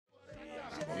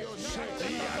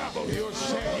Holy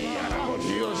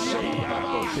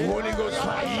Ghost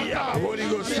fire, Holy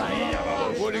Ghost fire,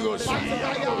 Holy Ghost fire,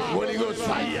 Holy Ghost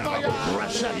fire,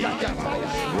 Rashakata,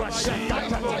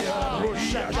 Rashakata,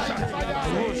 Rashakata,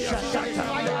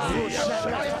 Rashakata,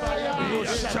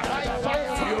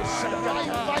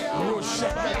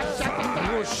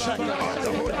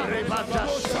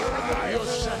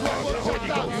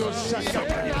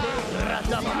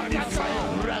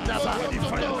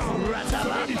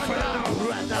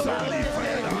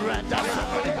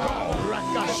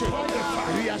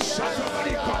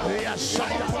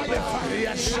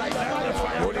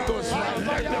 Holy Ghost,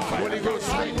 Holy Ghost,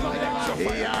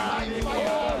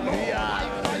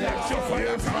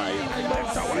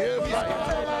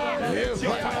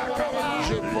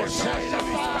 je possède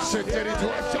ce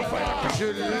territoire, je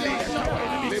lis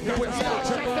les points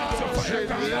je lis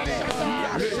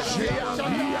le géant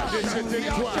de ce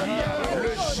territoire,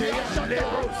 le géant de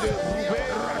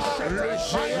ROUBAIX, le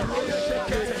géant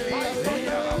de LILLE,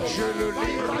 je le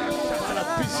lis à la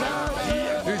puissance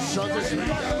du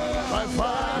Saint-Esprit.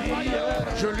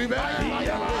 Je libère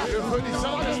le feu du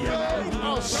Saint-Esprit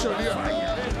en ce lieu.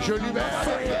 Je libère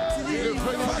le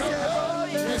feu du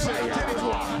Saint-Esprit de ce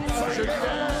territoire. Je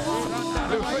libère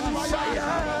le feu du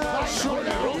Saint-Esprit sur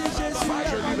les routes.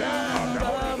 Je libère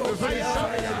le feu du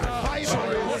Saint-Esprit sur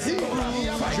les îles.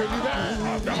 Je libère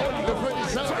le feu du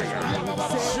Saint-Esprit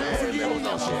sur les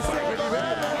montages. Je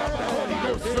libère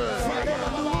le feu.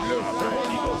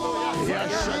 Il a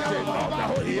chanté,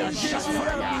 il a chanté,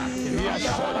 il a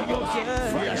chanté,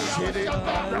 il a chanté,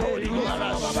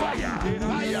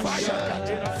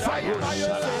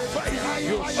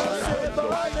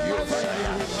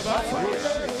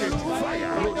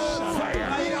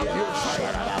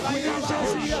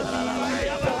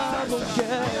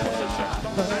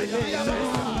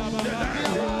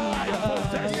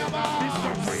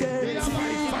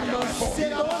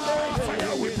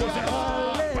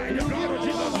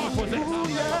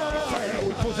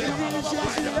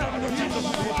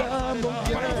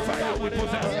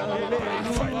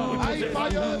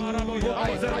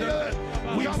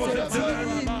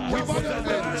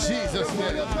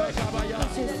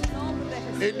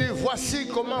 Et nous voici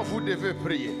comment vous devez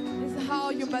prier.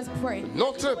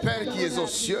 Notre Père qui es aux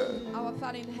cieux,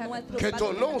 que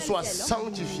ton nom soit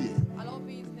sanctifié,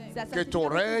 que ton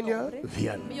règne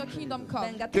vienne,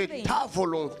 que ta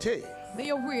volonté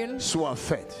soit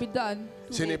faite.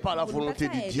 Ce n'est pas la volonté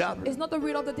du diable.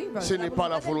 Ce n'est pas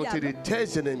la volonté de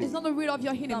tes ennemis.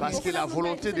 Parce que la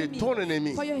volonté de ton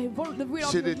ennemi,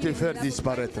 c'est de te faire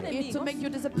disparaître.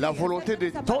 La volonté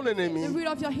de ton ennemi,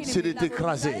 c'est de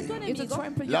t'écraser.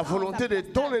 La volonté de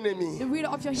ton ennemi,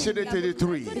 c'est de te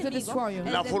détruire.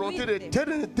 La volonté de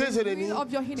tes ennemis,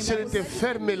 c'est de te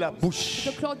fermer la bouche.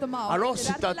 Alors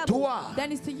c'est à toi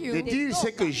de dire ce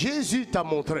que Jésus t'a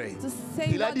montré.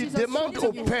 Il a dit, demande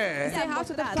au Père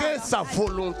que sa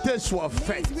volonté soit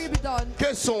faite,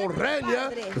 que son règne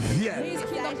vienne,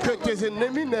 que tes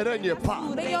ennemis ne règnent pas.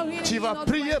 Tu vas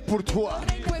prier pour toi,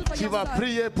 tu vas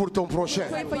prier pour ton prochain,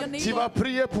 tu vas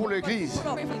prier pour l'église,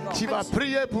 tu vas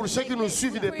prier pour ceux qui nous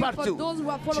suivent de partout.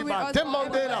 Tu vas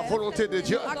demander la volonté de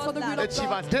Dieu et tu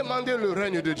vas demander le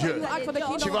règne de Dieu.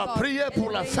 Tu vas prier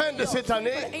pour la fin de cette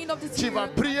année, tu vas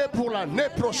prier pour l'année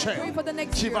prochaine.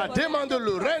 Tu vas demander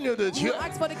le règne de Dieu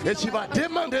et tu vas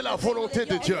demander la volonté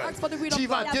de Dieu. Tu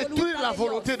vas détruire la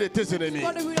volonté de tes ennemis.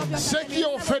 Ceux qui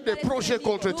ont fait des projets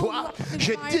contre toi,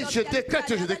 je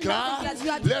décrète, je déclare,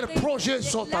 leurs projets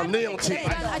sont anéantis.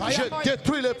 Je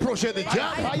détruis les projets de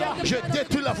diable, je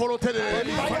détruis la volonté de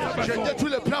l'ennemi, je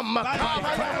détruis le plan macabre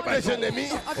des ennemis.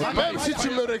 Même si tu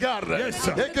me regardes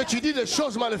et que tu dis des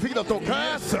choses maléfiques dans ton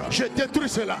cœur, je détruis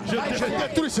cela, je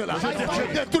détruis cela,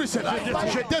 je détruis cela,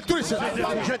 je détruis cela,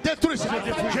 je détruis cela,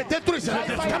 je détruis cela.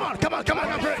 Come on,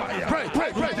 pray.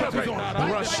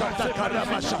 Rashata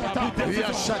Karabasha,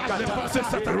 Yashakata,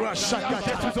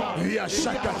 Rashakata,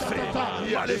 Yashakata,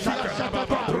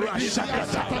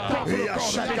 Rashakata,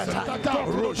 Yashakata,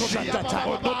 Roshatata,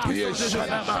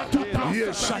 Yeshanama,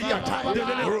 Yeshakata,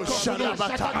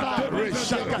 Roshanabata,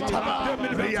 Reshakataba,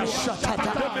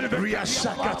 Yashatata,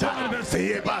 Yashakata,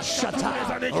 Yebashata,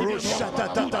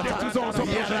 Roshatata,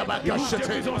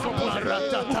 Yarabakashate,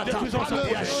 Ratatata,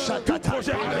 Yashakata,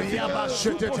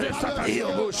 Yabashate,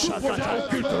 Yoboshakata,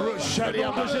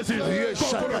 Roshariaba,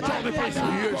 Yeshakata,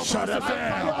 Yesharaba,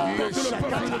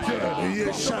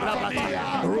 Yesharabata,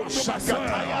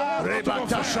 Roshakata,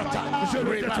 Rebatashata,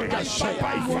 Rebatashata,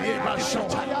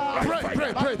 Yebashata.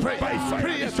 Pray.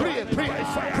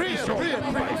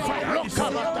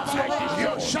 Lokamata,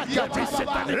 Yoshakata,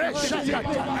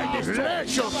 Reshakata,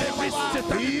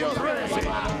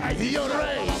 your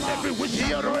reign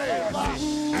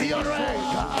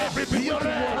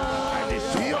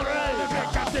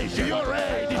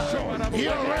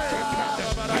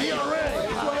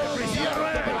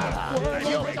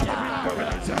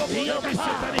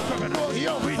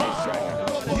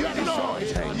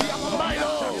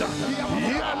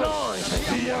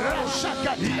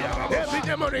Every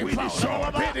demonic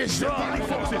power be destroyed.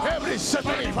 Every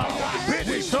satanic power be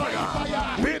destroyed.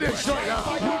 Be destroyed.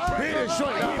 Be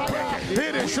destroyed.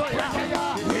 Be destroyed.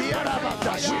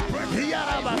 Yarabatashi.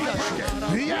 Yarabatashi.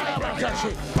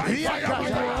 Yarabatashi.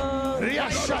 Yakata.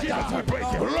 Riashata.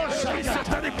 Roshata.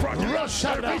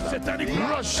 Roshata.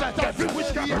 Roshata.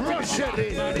 Roshata.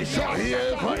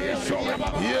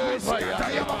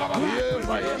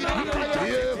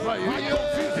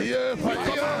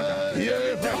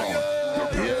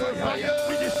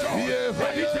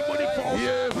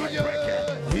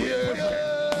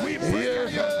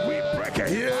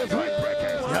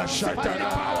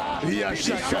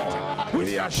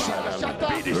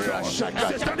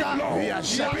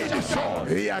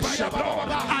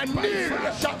 Annule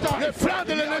le plan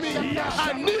de l'ennemi.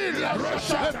 Annule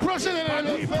le projet de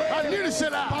l'ennemi. Annule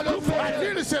cela.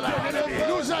 Annule cela.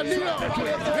 Nous annulons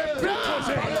les plans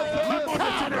de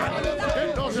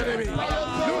nos ennemis.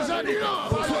 Nous annulons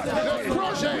le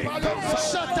projet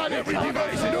satanique.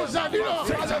 Nous annulons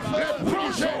le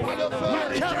projet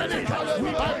machiavélique.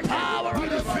 By power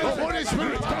of Holy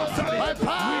Spirit. By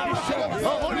power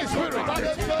of Holy Spirit.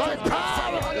 By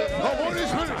power of Holy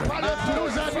Spirit.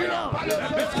 Nous annulons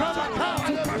les plans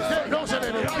de nos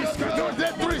ennemis. Nous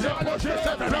détruisons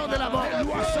le plan de la mort.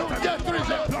 Nous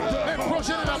détruisons les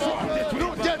projets de la mort.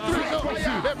 Nous détruisons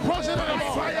les projets de la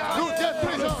mort. Nous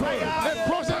détruisons les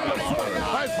projets de la mort.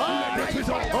 By power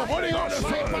of Holy Ghost.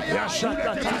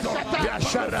 Yashakata.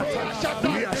 Yasharata.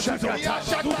 Yashakata.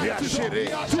 Yashiri.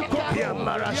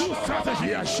 Yamarash.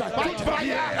 Yashakata.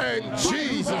 In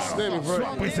Jesus' name we pray.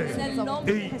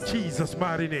 In Jesus'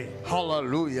 mighty name.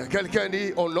 Hallelujah. Quelqu'un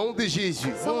dit au nom de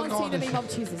Jésus.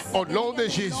 Au nom de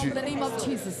Jésus.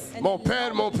 Mon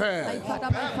Père, mon Père.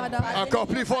 Encore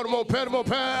plus fort, mon Père, mon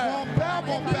Père.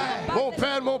 Mon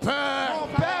Père, mon Père.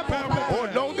 Au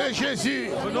nom de Jésus.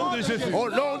 Au nom de Jésus. Au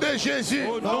nom de Jésus.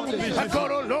 Au nom de Jésus.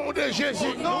 Encore au nom de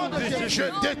Jésus. Je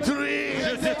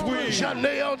détruis.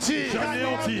 J'anéantis.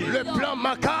 Le plan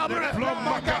macabre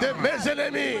de mes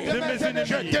ennemis.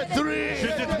 Je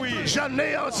détruis.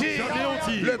 J'anéantis.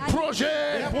 Le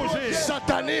projet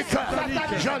satanique.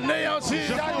 J'anéantis.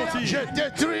 Je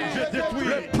détruis.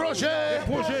 Le projet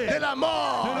de la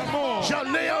mort.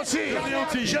 J'anéantis.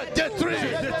 Je détruis.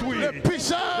 Le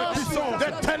puissance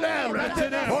des ténèbres.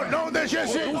 Au nom de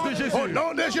Jésus. Au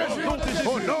nom de Jésus.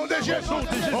 Au nom de Jésus.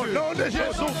 Au nom de Jésus.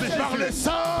 Par le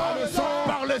sang.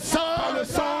 Par le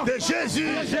sang de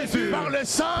Jésus. Par le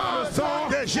sang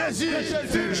de Jésus.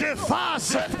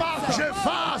 J'efface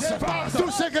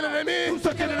tout ce que l'ennemi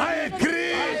a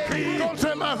écrit contre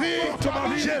ma vie.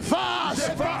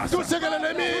 J'efface tout ce que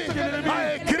l'ennemi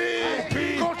a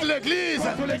écrit contre l'église.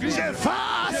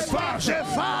 J'efface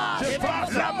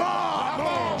la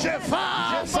mort.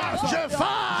 J'efface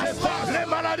les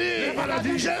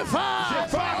maladies. J'efface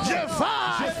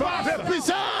les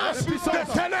puissances des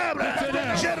ténèbres.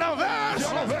 Je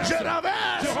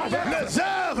renverse les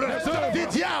œuvres du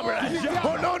diable.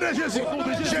 Au nom de Jésus,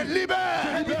 je libère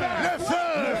le feu.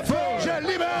 Je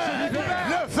libère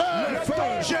le feu.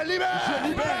 Je libère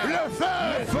le feu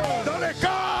dans les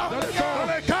corps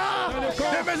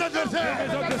de mes adversaires.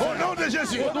 Au nom de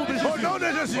Jésus. Au nom de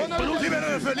Jésus.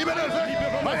 Libérez le feu. Libérez le feu.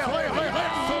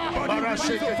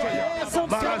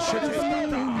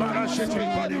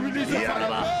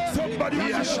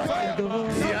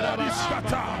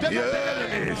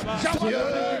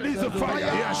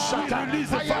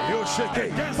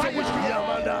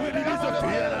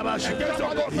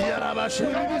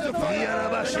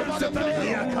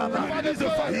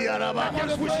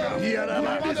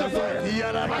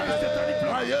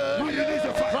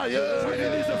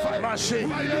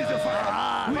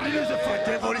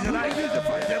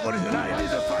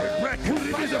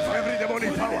 Every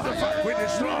demonic power, we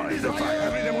destroy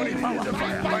every demonic power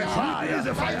by fire,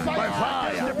 by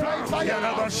fire.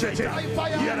 Yarabashete,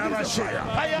 Yarabashaya,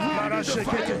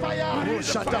 Marashekete,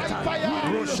 Roshatata,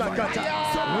 Roshakata,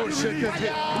 Roshekete,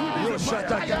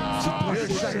 Roshataka,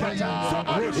 Roshakata,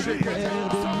 Roshekete,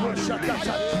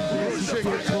 Roshakata,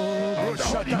 Roshekete,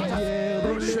 Roshatata,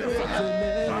 Roshekete.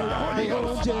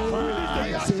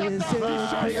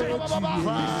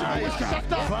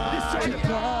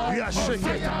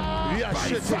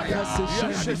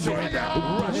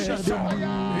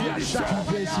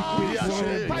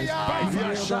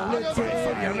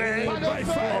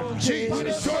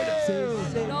 Jesus.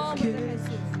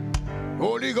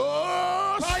 Holy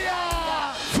Ghost.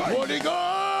 Fire. Holy Ghost.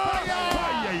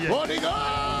 Fire. Holy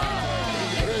Ghost.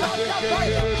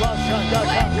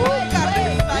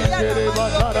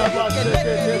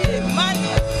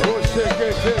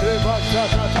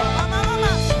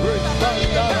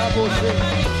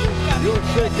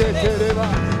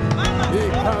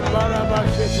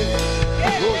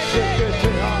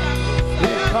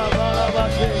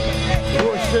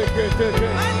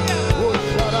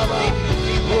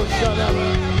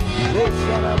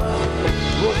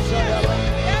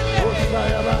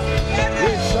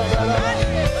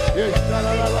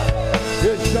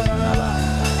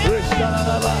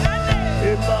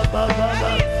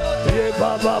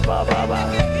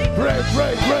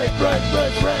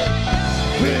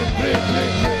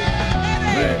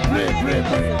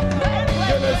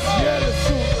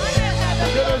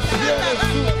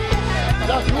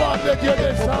 La gloire de Dieu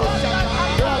descend.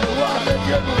 La gloire de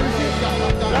Dieu nous visite.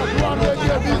 La gloire de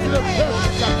Dieu visite le peuple.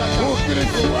 Pour qu'il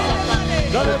soit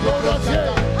dans les bons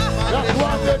dossiers. La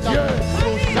gloire de Dieu.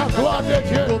 La gloire de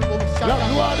Dieu. La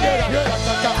gloire de Dieu.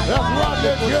 La gloire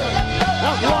de Dieu.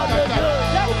 La gloire de Dieu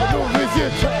nous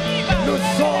visite. Nous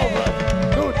sauve.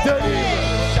 Nous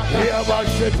délivre.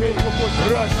 Yabashete,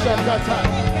 Rashakata,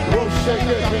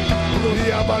 Roshekete,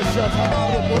 Yabashata,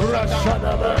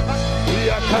 Rashadaba,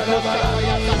 Yakanaba,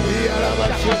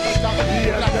 Yarabashi,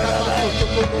 Yakanaba,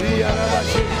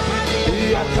 Yarabashi,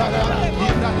 Yakanaba,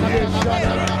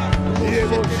 Yeshadaba,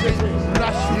 Yeboshete,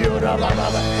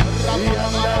 Yorababa,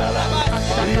 Yandaraba,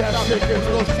 Yashekete,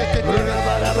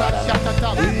 Rabaraba,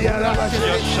 Yarabashi,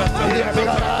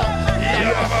 Yakanaba,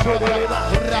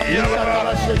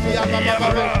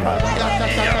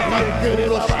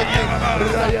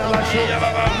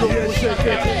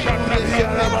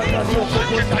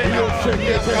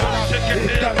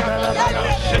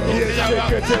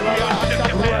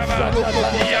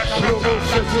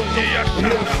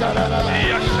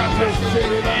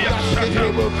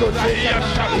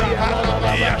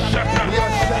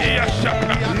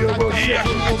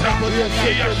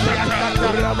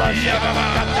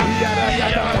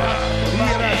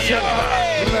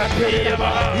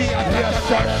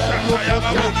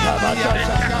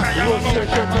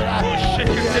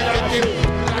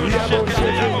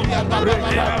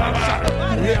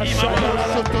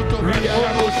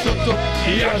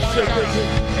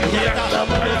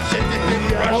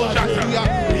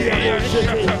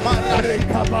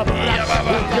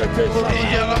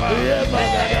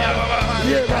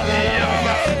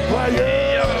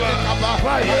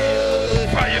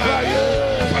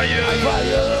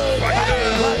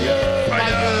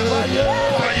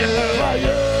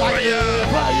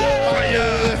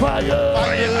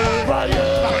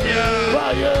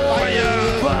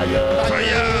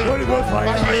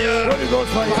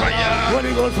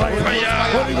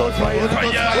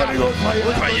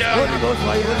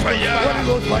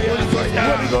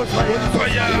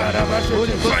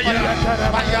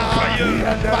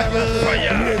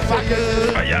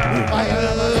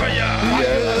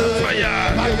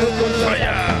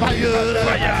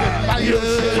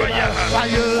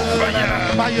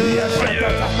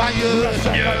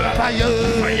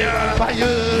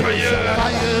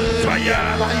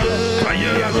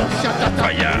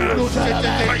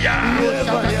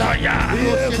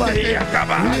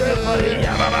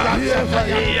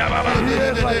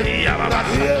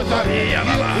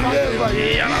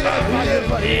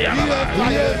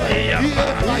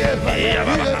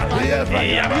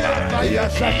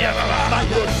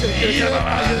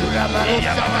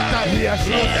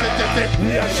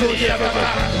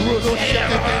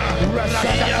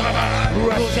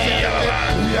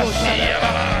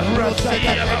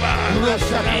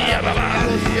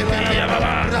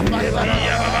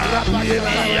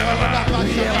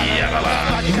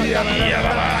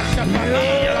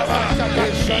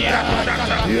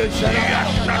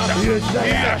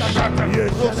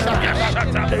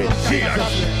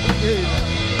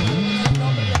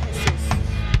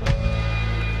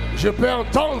 Je peux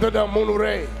entendre dans mon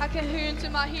oreille.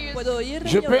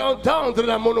 Je peux entendre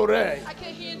dans mon oreille.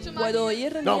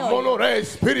 Dans mon oreille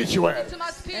spirituelle.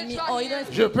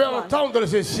 Je peux entendre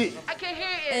ceci.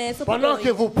 Pendant que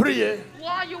vous priez,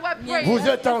 vous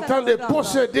êtes en train de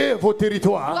posséder vos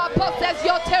territoires.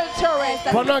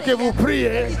 Pendant que vous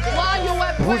priez,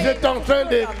 vous êtes en train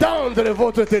d'étendre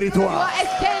votre territoire.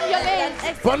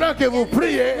 Pendant que vous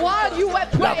priez,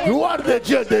 la gloire de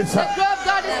Dieu descend.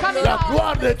 La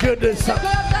gloire de Dieu descend.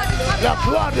 La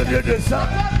gloire de Dieu descend.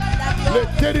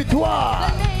 Le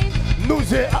territoire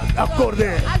nous est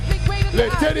accordé. Le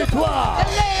territoire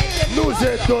nous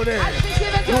est donné.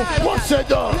 Nous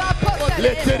possédons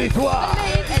les territoires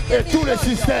et tous les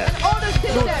systèmes.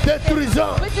 Nous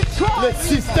détruisons le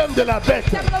système de la bête.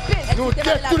 Nous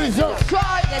détruisons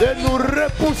et nous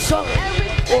repoussons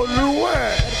au loin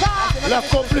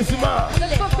l'accomplissement,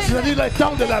 c'est-à-dire le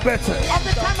temps de la bête.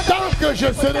 Tant que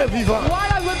je serai vivant,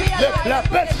 la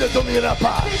bête ne dominera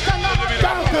pas.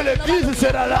 Tant que l'église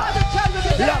sera là,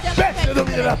 la bête ne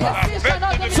dominera pas.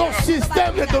 Son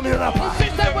système ne dominera pas.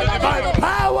 By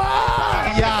power,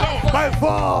 by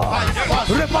force.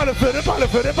 Répare le feu, répare le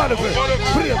feu, répare le feu.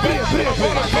 Priez, priez, priez,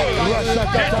 priez.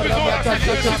 Détruisons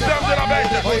le système de la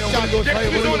bête.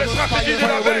 Détruisons les stratégies de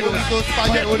la bête.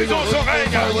 Détruisons son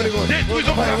règne.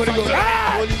 Détruisons sa façon.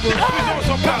 Détruisons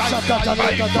son place.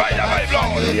 Fire,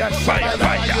 Lord. Fire.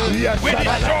 We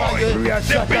destroy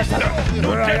the beast.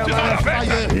 Nous détruisons la bête.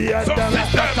 Son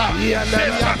système,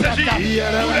 ses stratégies.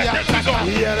 Nous les détruisons.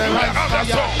 Nous les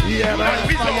renversons. Nous les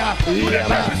brisons. Nous les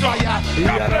détruisons.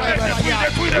 La première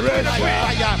détruit. La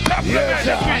première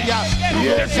détruit.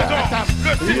 Nous détruisons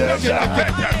le système de la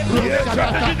bête. Les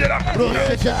stratégies de la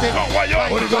bête. Son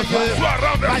royaume soit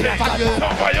renversé.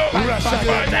 Son royaume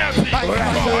soit anéanti.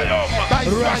 Son royaume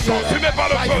soit consumé par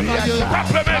le feu. La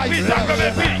première vie, la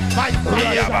première vie.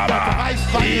 Iyababa.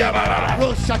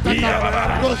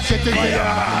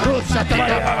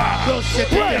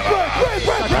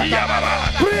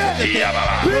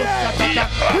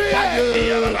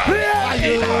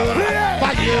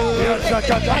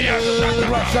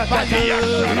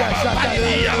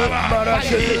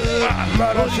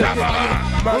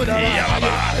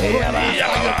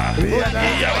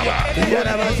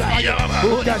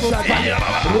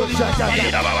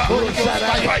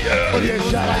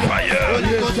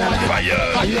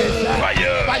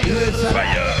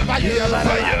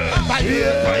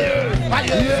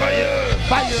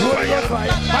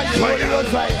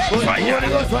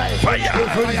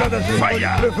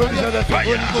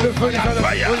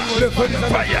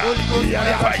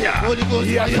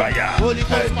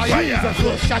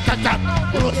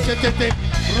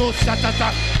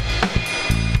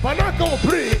 Pendant qu'on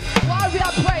prie,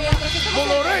 mon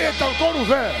oreille est encore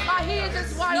ouverte.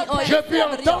 Je peux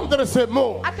entendre ces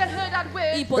mots.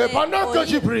 Et pendant que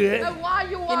je priais,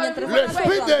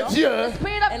 l'Esprit de Dieu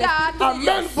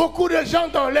amène beaucoup de gens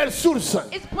dans leurs sources.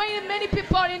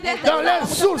 Dans leurs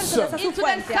sources.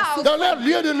 Dans leur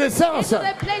lieu de naissance.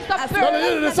 Dans le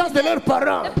lieu de naissance de leurs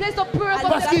parents.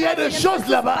 Parce qu'il y a des choses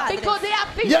là-bas.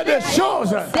 Il y a des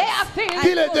choses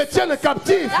qui les détiennent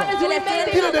captifs.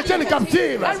 Qui les détiennent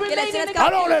captifs.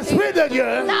 Alors l'Esprit de Dieu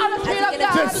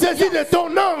se saisit de ton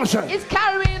ange.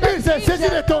 Il se saisit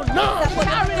de ton ange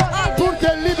pour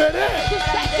te libérer.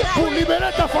 Pour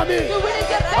libérer ta famille.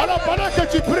 Alors pendant que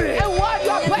tu pries,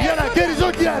 il y a la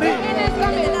guérison qui arrive.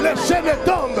 Les chaînes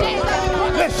tombent.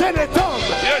 Les chaînes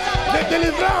tombent. Les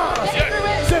délivrances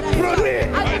se produisent.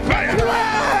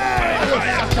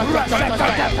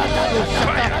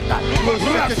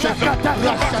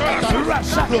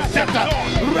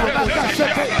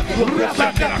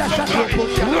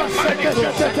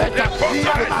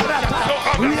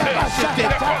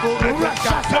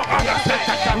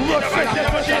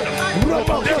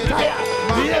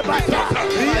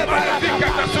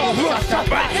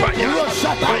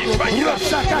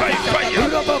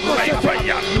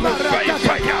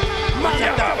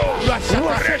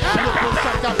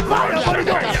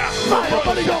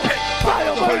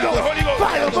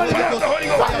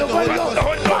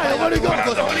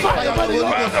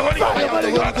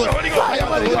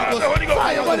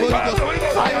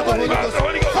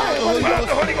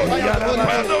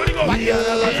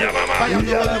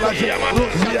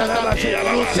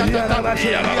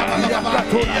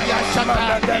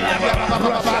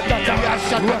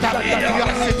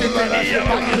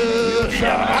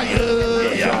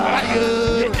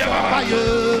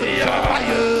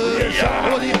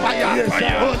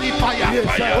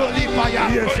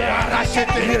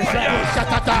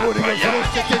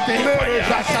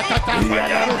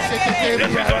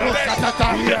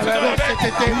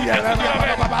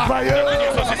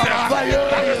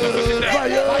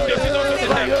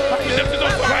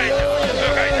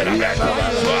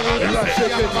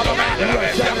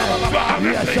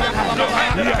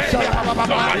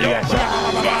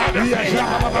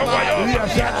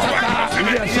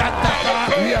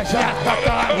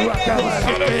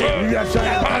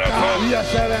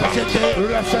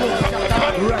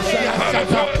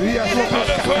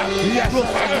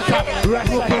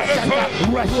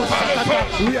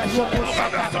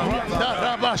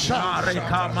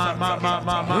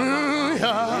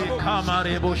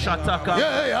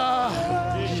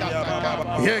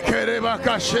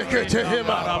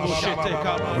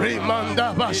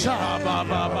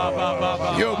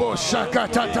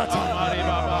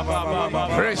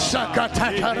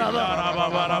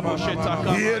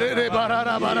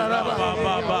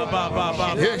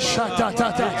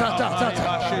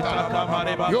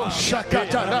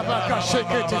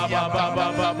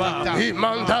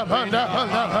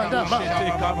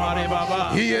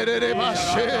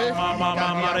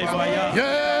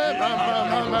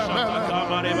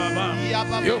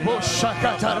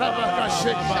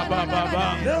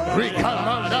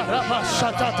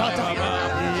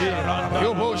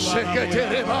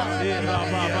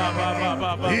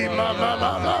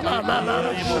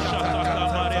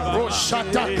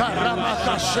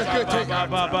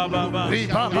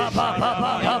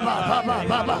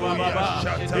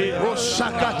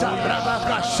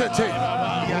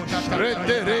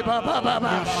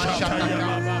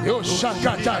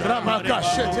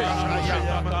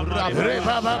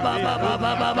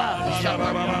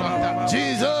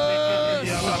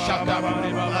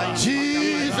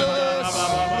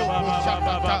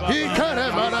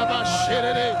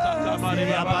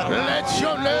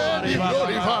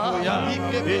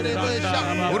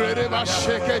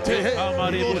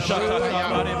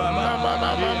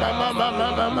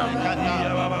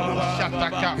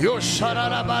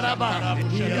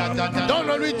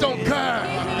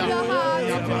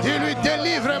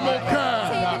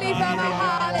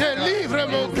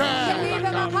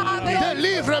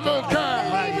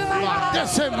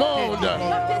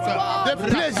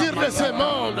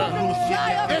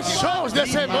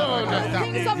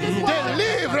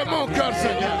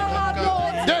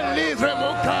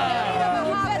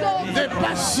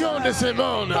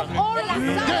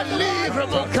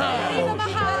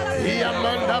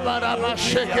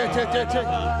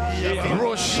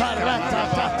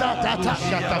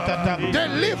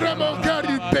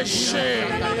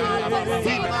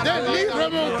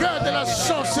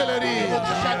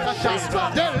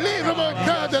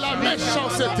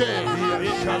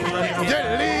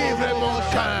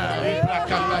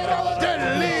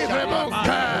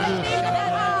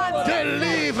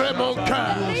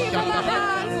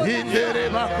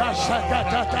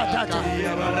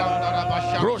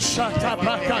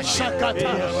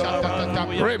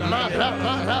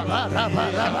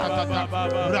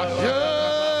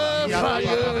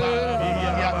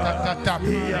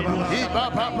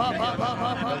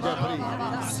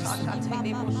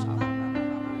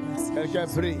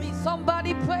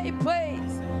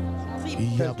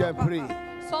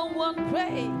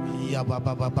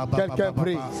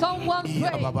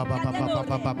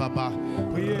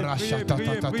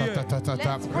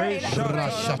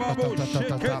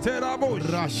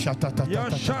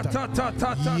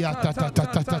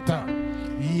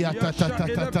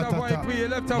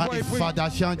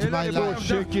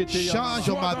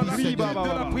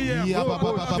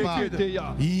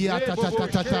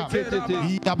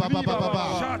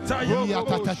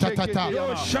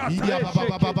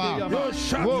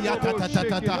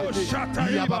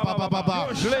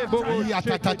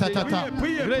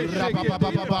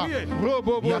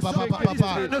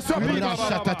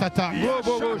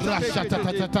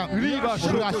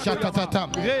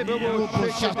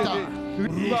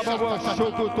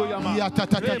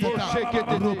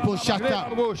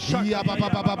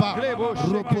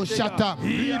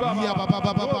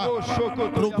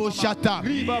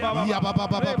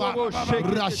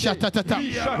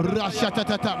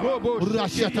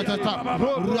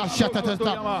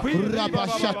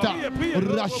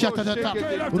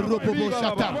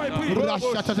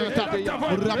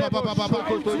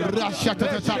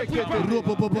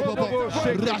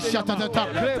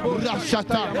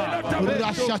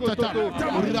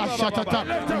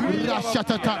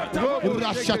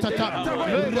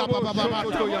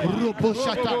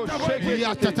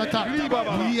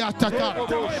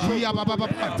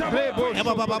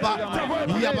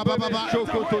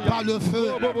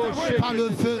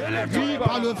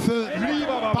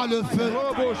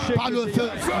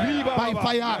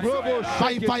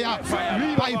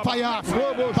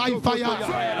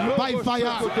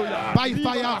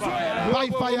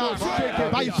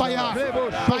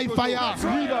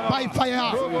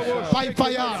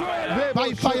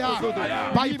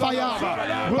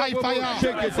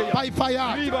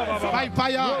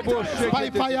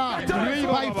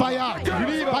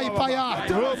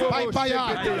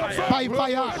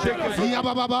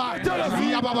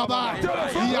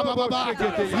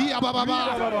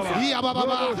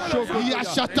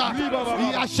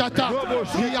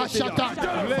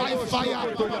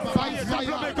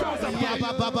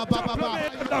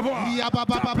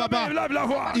 Lève la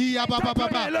voix.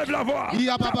 Lève la voix.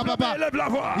 Lève la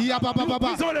voix. Nous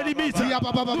brisons les limites. Nous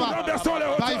renversons les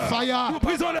hauteurs. Nous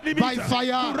brisons les limites.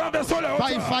 Nous renversons les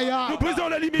hauteurs. Nous brisons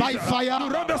les limites.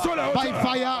 Nous renversons les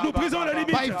hauteurs. Nous brisons les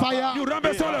limites. Nous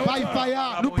renversons les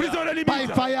hauteurs. Nous brisons les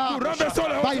limites. Nous renversons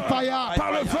les hauteurs.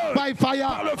 Par le feu.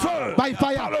 Par le feu. Par le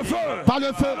feu. Par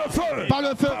le feu. Par le feu. Par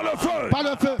le feu. Par le feu.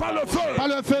 Par le feu. Par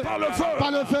le feu. Par le feu.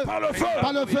 Par le feu.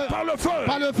 Par le feu. Par le feu.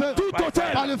 Par le feu. Tout hôtel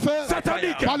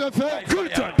satanique. Par le feu.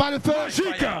 Culte. Par le feu.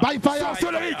 Magique.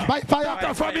 Sorcellerie. Par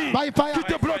ta famille. Qui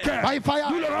te bloquait.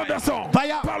 Nous le renversons. Par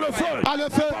le feu. Par le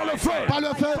feu. Par le feu. Par le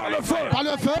feu. Par le feu. Par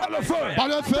le feu. Par le feu. Par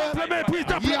le feu. Tape le mépris.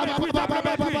 Tape le mépris. Tape le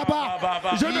mépris.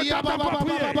 Je ne t'entends pas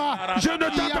prier. Je ne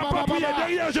t'entends pas prier.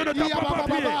 Derrière, je ne t'entends pas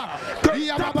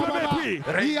prier. Tape le mépris.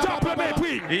 Tape le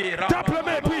mépris. Tape le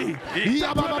mépris.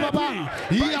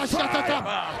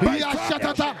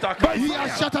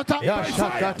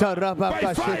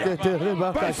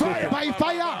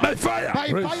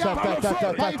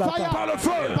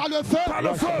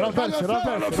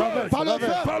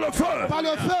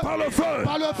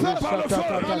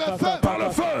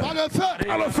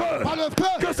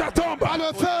 Que ça tombe.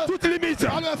 Toute limite.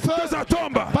 Que ça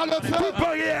tombe. Toute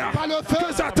barrière.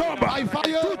 Que ça tombe.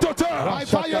 Toute hauteur.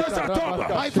 Que ça tombe.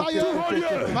 Tout haut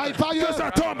lieu. Que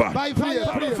ça tombe. Par le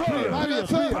feu. Par le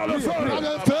feu. Par le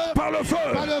feu. Par le feu. Par le feu. Par le feu.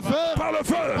 Par le feu.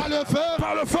 Par le feu.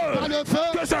 Par le feu.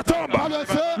 Que ça tombe.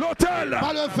 L'autel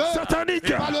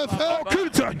satanique.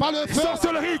 Occulte.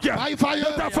 Sorcellerique.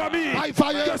 De ta famille.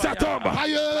 Que ça tombe. Par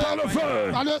le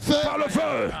feu. Par le feu. Par le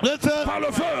feu. Par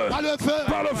le feu. Par le feu.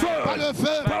 Par le feu. Par le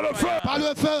feu. Par le feu. Par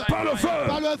le feu. Par le feu.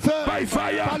 Par le feu. By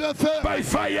fire. Par le feu. By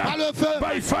fire. Par le feu.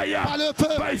 By fire. Par le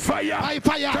feu. By fire. By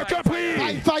fire. Quelqu'un prie.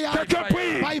 By fire. Quelqu'un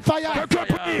prie. By fire. Quelqu'un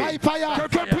prie. By fire.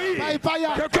 Quelqu'un prie. By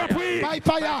fire. Quelqu'un prie. By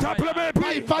fire. Tape le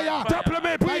mépris. By fire. Tape le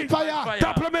mépris. By fire.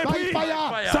 Tape le mépris. By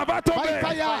fire. Ça va tomber.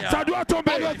 Ça doit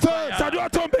tomber. Ça doit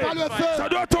tomber. Ça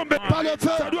doit tomber.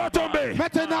 Ça doit tomber.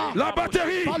 Maintenant. La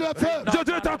batterie.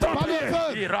 Je t'entends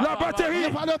prier. La batterie.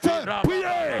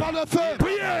 Priez. Par le feu.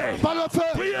 Priez. Par le feu.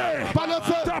 Priez. Par le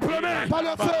feu. Tape le main. Par le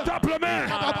feu. Tape le main.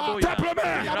 Tape le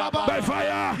main. By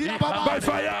fire. By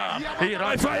fire.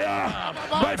 By fire.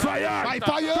 By fire. By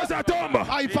fire. Que ça tombe.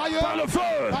 By fire. Par le feu.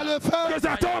 Par le feu. Que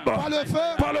ça tombe. Par le feu.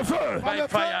 Par le feu. Par le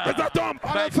feu. Que ça tombe.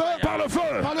 Par le feu. Par le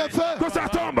feu. Par le feu. Que ça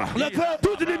tombe. Le feu.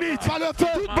 Toute limite. Par le feu.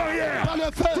 Toute barrière. Par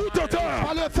le feu. Toute hauteur.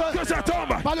 Par le feu. Que ça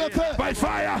tombe. Par le feu. By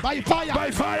fire. By fire.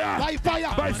 By fire. By fire.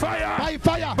 By fire. By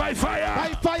fire. By fire.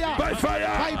 By fire. By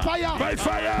fire. By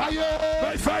fire. By fire.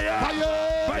 By fire.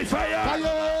 By fire.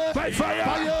 By fire.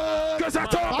 Que ça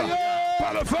tombe.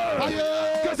 Par le feu.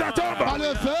 Que ça tombe. Par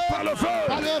le feu. Par le feu.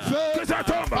 Par le feu. Que ça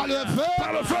tombe. Par le feu.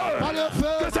 Par le feu. Par le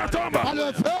feu. Que ça tombe. Par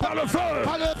le feu. Par le feu.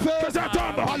 Par le feu. Que ça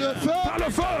tombe. Par le feu. Par le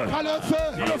feu. Par le feu.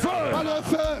 Par le feu. Par le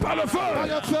feu. Par le feu. Par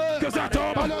le feu. Que ça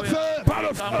tombe. Par le feu. Par le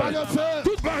feu. Par le feu.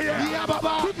 Toute barrière.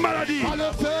 Toute maladie. Par le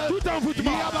feu. Tout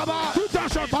envoûtement. Tout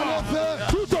enchantement. Par le feu.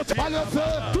 Tout autre. Par le feu.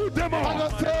 Tout démon. Par le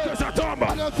feu. Que ça tombe.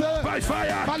 Par le feu. By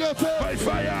fire. Par le feu. By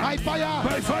fire. By fire.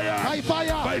 By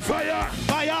fire. By fire.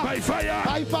 By fire. By fire.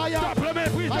 By fire. Tape le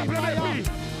mépris. Tape le mépris.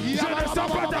 Je ne sens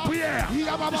pas ta prière.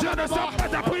 Je ne sens pas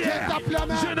ta prière.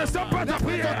 Je ne sens pas ta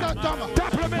prière.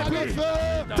 Tape le mépris.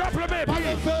 Tape le mépris.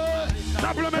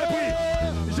 Tape le mépris.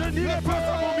 Je n'irai pas à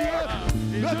mon miracle.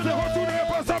 Je ne retournerai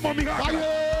pas à mon miracle.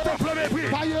 Tape le mépris.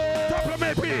 Tape le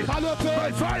mépris.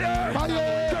 By fire.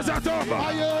 Que ça tombe.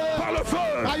 Par le feu.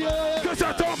 Que ça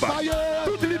tombe.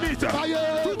 Toute limite.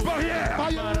 Toute barrière.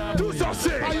 Tout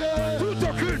sorcier. Tout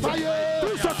occulte.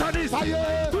 Tout sataniste.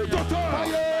 Tout auteur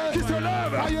qui se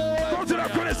lève contre la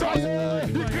connaissance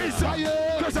du Christ.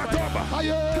 Que ça tombe.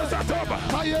 Que ça tombe.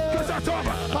 Que ça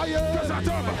tombe. Que ça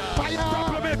tombe.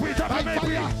 Tape le mépris. Tape le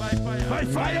mépris. By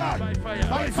fire.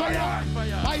 By fire.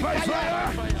 By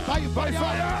fire. By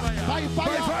fire. By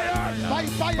fire.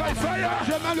 By fire.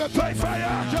 Je mets le feu. By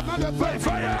fire. Je mets le feu.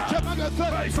 Fire. Je mets le feu.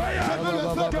 By fire. Je mets le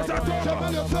feu. Que ça tombe. Je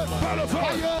mets le feu. Par le feu.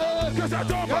 Que ça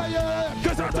tombe.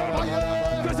 Que ça tombe.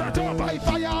 Que ça tombe. By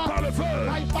fire. Par le feu.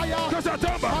 By fire. Que ça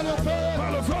tombe. Par le feu.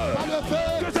 Par le feu. Par le feu.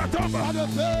 Que ça tombe. Par le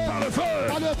feu. Par le feu.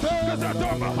 Par le feu. Que ça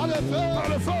tombe. Par le feu. Par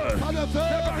le feu. Par le feu.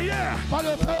 Les barrières. Par le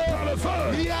feu. Par le feu.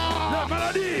 La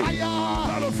maladie.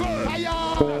 Par le feu.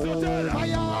 Les hôtels.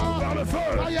 Par le feu.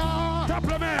 Tape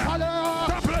le main.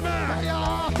 Tape le main.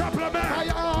 Tape le main.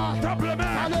 Tape le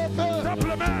main. Tape le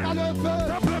main.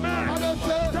 Tape le main.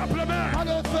 Tape le main.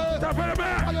 Tape le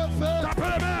main. Tape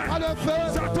le main.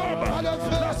 Ça tombe.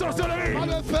 La sorcellerie.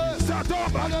 Ça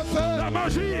tombe. La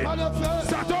magie.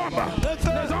 Ça tombe.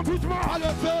 Les envoûtements.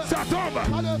 Ça tombe.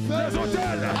 Les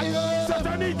hôtels. Ça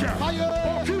satanique,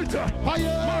 occulte,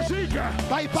 magique,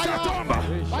 ça tombe.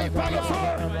 Par le feu,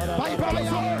 par le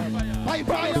feu, by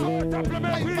fire, tape le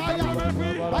mépris,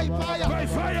 by fire, by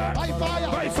fire, by fire,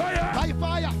 by fire, by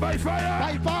fire, by fire,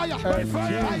 by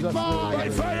fire, by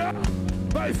fire,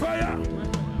 by fire.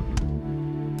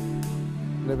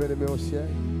 Levez les mains au ciel.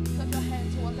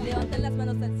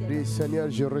 Dis Seigneur,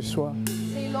 je reçois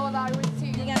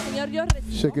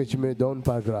ce que tu me donnes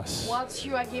par grâce.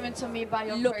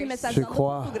 Je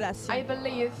crois,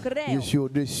 je suis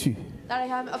au-dessus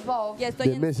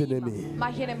de mes ennemis.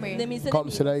 Comme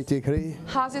cela a été écrit,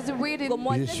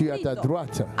 je suis à ta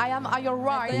droite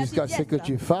jusqu'à ce que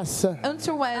tu fasses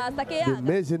de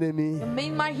mes ennemis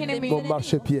mon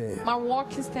marchepied.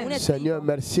 Seigneur,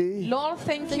 merci,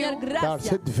 car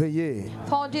cette veillée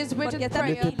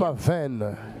n'était pas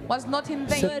vaine.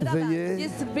 Cette veillée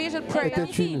était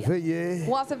une veillée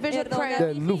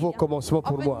d'un nouveau commencement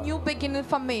pour moi.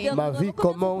 Ma vie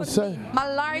commence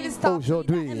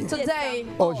aujourd'hui.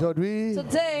 Aujourd'hui,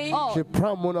 je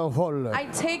prends mon envol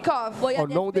au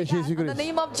nom de Jésus-Christ.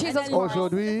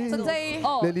 Aujourd'hui,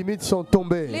 les limites sont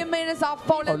tombées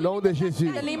au nom de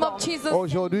Jésus.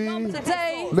 Aujourd'hui,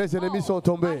 mes ennemis sont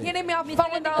tombés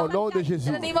au nom de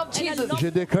Jésus. Je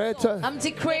décrète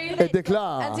et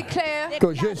déclare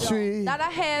que je suis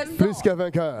plus que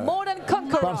vainqueur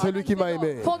par celui qui m'a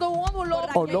aimé.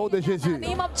 Au nom de Jésus.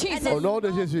 Au nom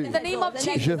de Jésus.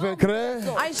 Je vaincrai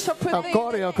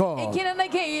encore et encore.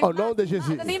 Au nom de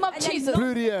Jésus.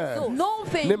 Plus rien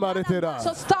ne m'arrêtera.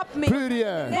 Plus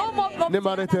rien ne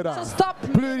m'arrêtera.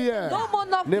 Plus rien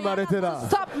ne m'arrêtera.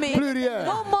 Plus rien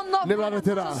ne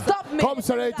m'arrêtera. Comme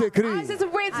cela a été écrit.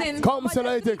 Comme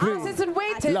cela a été écrit.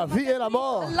 La vie et la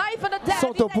mort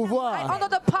sont au pouvoir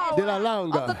de la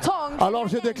langue. Alors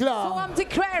je déclare,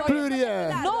 plus rien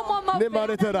ne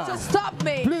m'arrêtera.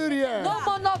 Plus rien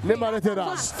ne m'arrêtera.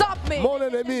 Mon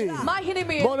ennemi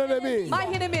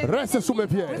reste sous mes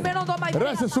pieds.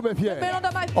 Reste sous mes pieds.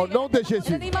 Au nom de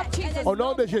Jésus. Au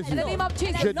nom de Jésus.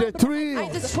 Je détruis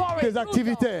tes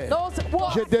activités.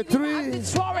 Je détruis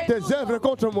tes œuvres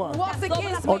contre moi.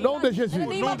 Au nom de Jésus.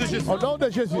 Au nom de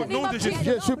Jésus.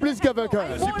 Je suis plus que vainqueur.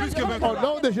 Au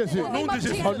nom de Jésus. Au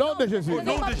nom de Jésus.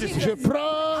 Je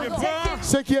prends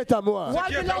ce qui est à moi.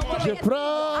 Je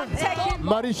prends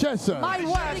ma richesse.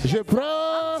 Je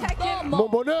prends mon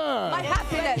bonheur.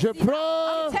 Je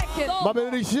prends ma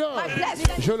bénédiction.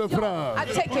 Je le prends.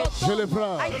 Je le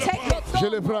prends. Je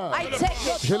le prends.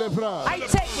 Je le prends.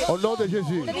 Au nom de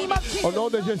Jésus. Au nom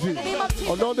de Jésus.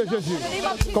 Au nom de Jésus.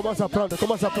 Commence à prendre.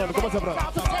 Commence à prendre. Commence à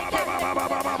prendre.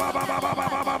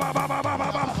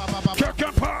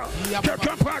 Quelqu'un prend.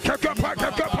 Quelqu'un prend. Quelqu'un prend.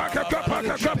 Quelqu'un prend. Quelqu'un prend.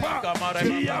 Quelqu'un prend.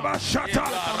 Yabashata.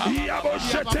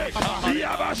 Yaboshete.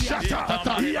 Yabashata.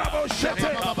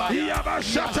 Yaboshete.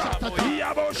 Yabashata.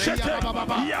 Yaboshete.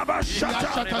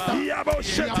 Yabashata.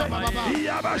 Yaboshete.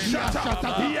 Yabashata.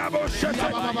 Yaboshete.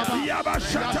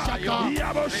 Yabashata.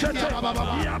 Yaboshete.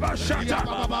 Yabashata.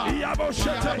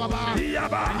 Yaboshete.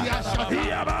 Yaba.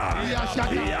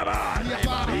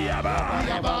 Yaba.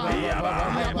 Yaba.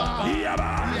 Yaba.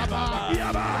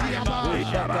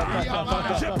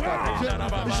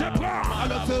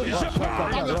 Je prends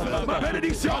ma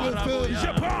bénédiction,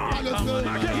 je prends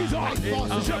ma guérison,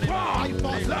 je prends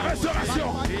la restauration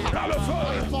par le feu,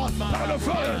 par le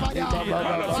feu,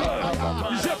 par le feu.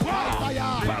 Je prends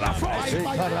par la force,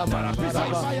 par la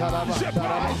puissance, je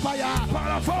prends par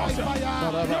la force,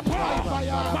 je prends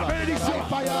ma bénédiction,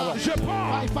 je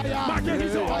prends ma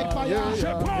guérison,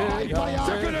 je prends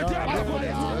ce que le diable a volé,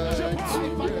 je prends.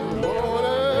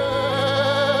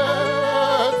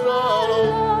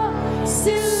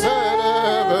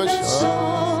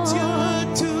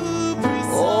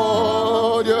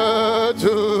 Oh Dieu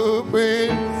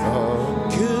tout-puissant,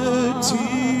 que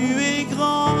tu es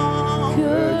grand,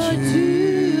 que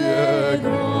tu es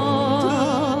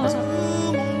grand,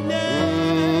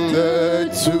 de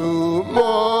tout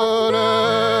mon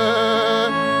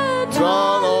être,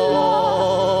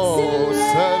 alors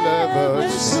s'élève le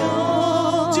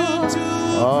chant. Dieu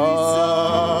tout-puissant.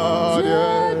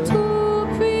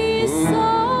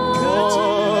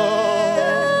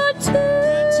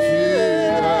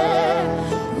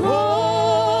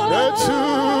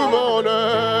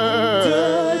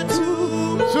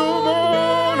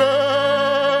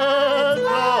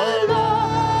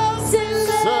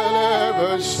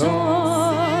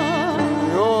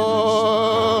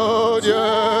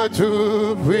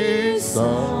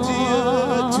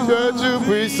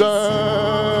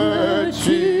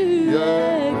 Tu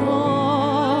es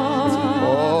grand,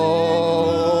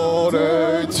 oh,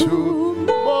 de tout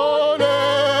mon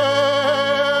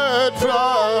être,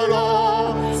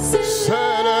 alors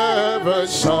s'élève élève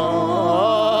chant.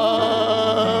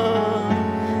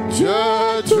 Dieu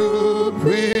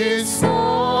tout-puissant,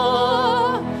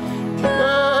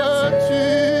 que tu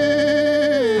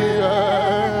es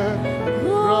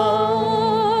grand.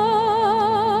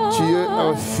 Tu es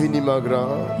infiniment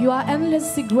grand. You are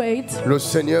endlessly great. Le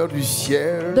Seigneur du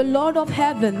ciel The Lord of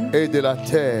heaven et de la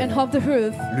terre. and of the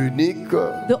earth. L'unique,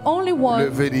 The only le one.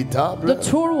 véritable, The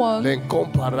true one.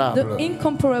 l'incomparable, The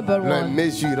incomparable one.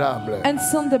 l'immesurable,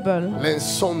 Insondable.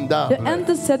 l'insondable, The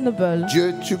undiscernible.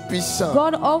 Dieu tout-puissant,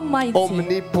 God Almighty.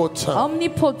 omnipotent,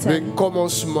 Omnipotent. le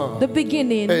commencement The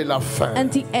beginning et la fin, and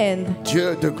the end.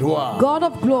 Dieu de gloire, God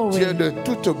of glory. Dieu de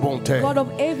toute bonté, God of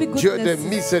every Dieu de goodness. God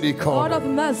miséricorde, of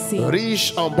mercy.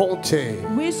 riche en bonté,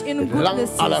 Rich in lent goodness.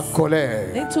 à la colère,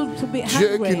 To be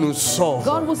Dieu hungry. qui nous sauve,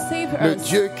 God will save le us.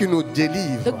 Dieu qui nous The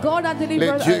délivre, God that le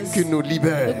delivers Dieu us. qui nous The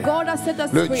libère, God that set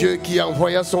us le free. Dieu qui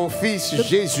envoya son Fils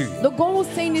Jésus The God who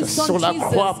sent His Son sur la Jesus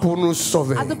croix pour nous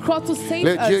sauver, at the cross to save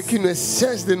le Dieu us. qui ne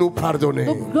cesse de nous pardonner.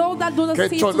 The God that does not Que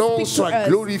cease ton to nom speak soit to us.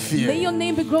 glorifié. May your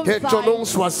name be Que glorified. ton nom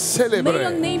soit May célébré,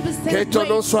 your name be que ton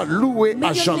nom celebrated. soit loué May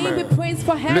à your name jamais. be praised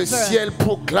forever. Le ciel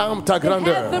proclame ta The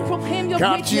grandeur, heaven proclaim your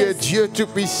car tu es greatness. Dieu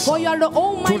tout-puissant. For you are the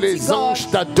Tous les Almighty God. anges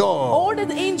t'adorent All the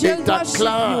et angels worship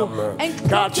t'acclament, you and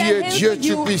car clap tu their es hands Dieu to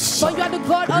you. tout-puissant. For you are the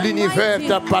God L'univers Almighty.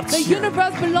 t'appartient. The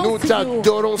universe belongs Nous to you.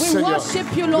 t'adorons, We Seigneur. worship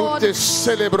you, Nous Lord. te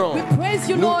célébrons. We praise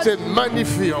you, Nous Lord. te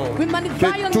magnifions. We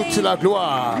magnify Que your toute name. la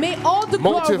gloire May all the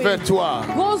monte glory vers toi.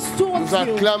 goes towards Nous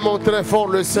you. acclamons très fort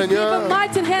le Give Seigneur. a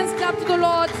mighty hands clap to the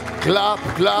Lord. Clap,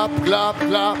 clap, clap,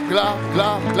 clap, clap,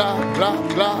 clap, clap, clap,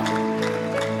 clap.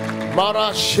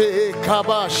 Maraché,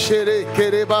 kaba, chere,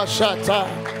 kereba, chata.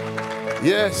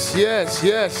 Yes, yes,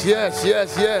 yes, yes,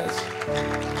 yes, yes.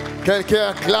 Quelqu'un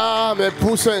acclame et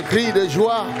pousse un cri de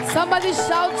joie. Somebody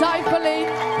shout joyfully.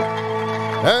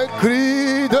 Un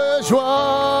cri de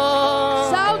joie.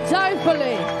 Shout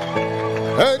joyfully.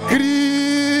 Un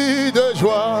cri de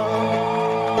joie.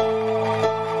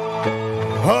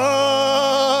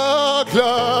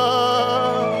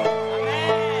 Acclame.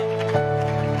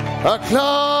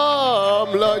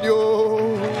 Acclame l'agneau.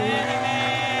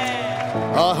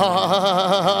 Ah ah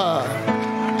ah ah.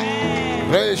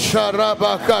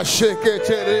 Resharabaka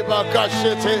shekete rebaka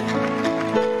shete.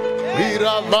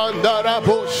 Iramandara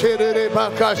boshere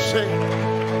rebaka shete.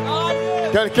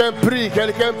 Quelqu'un prie,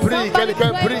 quelqu'un prie,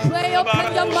 quelqu'un prie.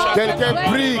 Quelqu'un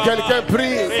prie, quelqu'un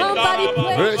prie.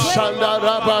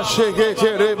 Reshandaraba shekete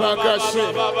rebaka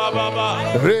shete.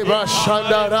 Reba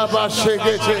shandaraba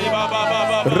shekete.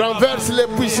 Renverse les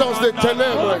puissances des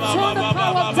ténèbres.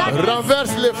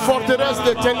 Renverse les forteresses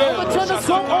des ténèbres.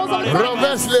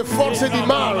 Renverse les forces du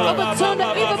mal.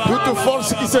 Toute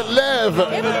force qui se lève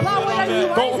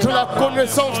contre la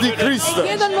connaissance du Christ,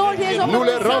 nous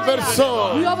les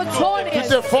renversons.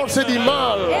 Toutes forces du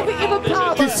mal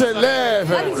qui se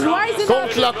lèvent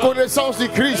contre la connaissance du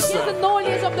Christ,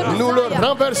 nous le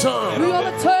renversons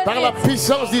par la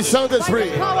puissance du Saint-Esprit.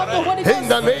 In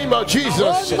the name of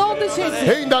Jesus.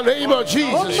 In the name of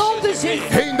Jesus.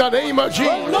 In the name of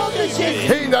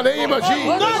Jesus. In the name of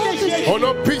Jesus. Au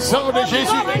nom puissant de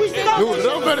Jésus, nous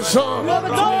renversons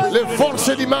les forces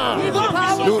du mal.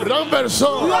 Nous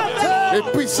renversons les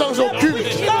puissances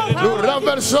occultes. Nous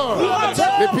renversons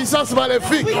les puissances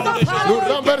maléfiques. Nous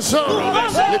renversons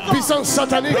les puissances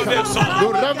sataniques. Nous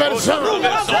renversons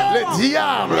les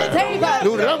diables.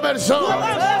 Nous renversons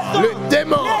les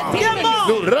démons.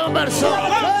 Nous renversons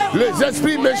les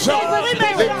esprits méchants,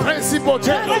 les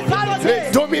principautés,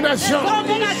 les dominations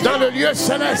dans le lieu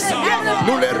céleste.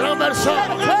 Nous les renversons.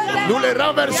 Nous les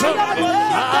renversons.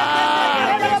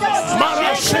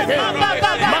 Marachege,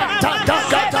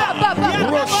 Matakata,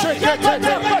 Rochekete,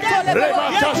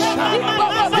 Rebatasha,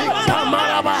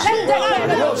 Ikamaraba,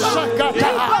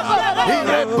 Roshakata,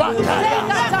 Irebakaya,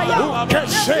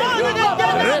 Ukeshe,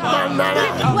 Remanana,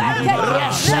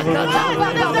 Rashakata,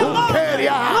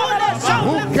 Ukeria,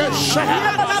 Ukeshe,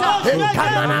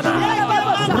 Ikamanana,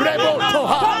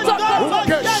 Rebotoha,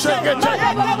 Ukeshegete,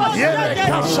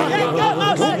 Yerekasha,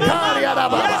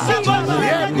 Ukariadaba,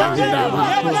 Yemandaba,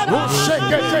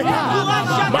 Ushekete.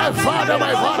 My Father,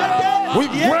 we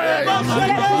break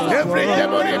every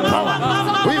demonic power.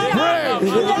 We break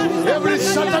every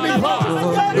satanic power.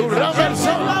 Nous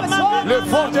renversons les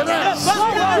forteresses,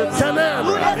 les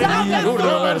ténèbres. Nous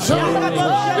renversons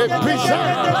les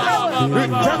puissances, les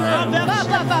ténèbres.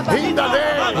 In the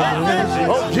name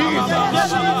of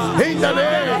Jesus. In the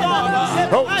name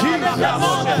of Jesus.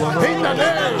 In the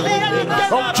name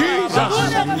of Jesus.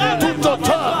 tout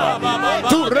auteur,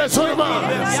 tout raisonnement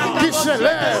qui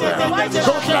s'élève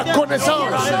contre la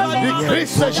connaissance du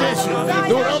Christ Jésus.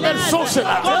 Nous renversons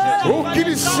cela, où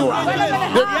qu'il soit,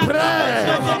 de près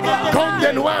comme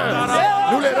de loin.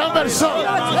 Nous les renversons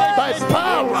by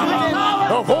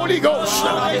power of Holy Ghost,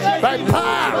 by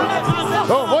power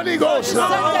of Holy Ghost.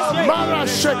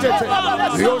 Marachetete,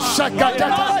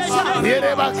 Yoshakatata,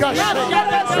 Yerebakashe,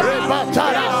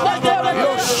 Rebatara,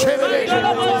 Yoshele,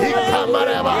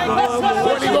 Ikamareba,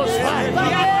 Holy Ghost fire.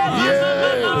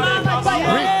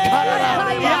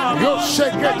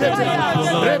 Yoshekete,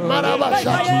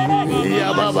 Remarabasha,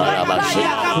 Yababarabashi,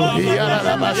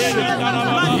 Yarabasha,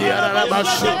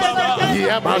 Yarabasha,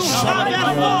 Yabasha,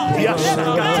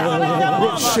 Yashakata,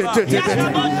 Roshete,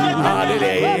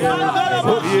 Hallelujah,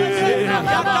 oh yeah,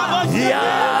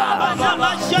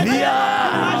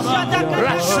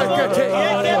 Rashekete,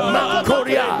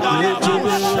 Makoria,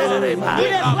 Shereba,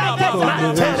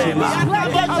 Matereba,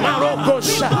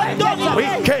 Marokosha,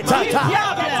 Wiketata,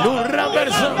 nous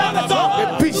renversons les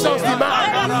puissances du mal,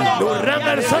 nous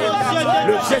renversons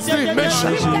le esprit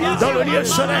méchant dans le lieu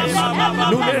céleste,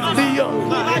 nous les lions,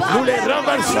 nous les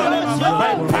renversons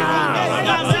by power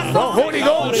of Holy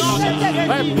Ghost,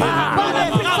 by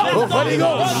power of Holy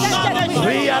Ghost.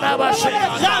 Riarabashe,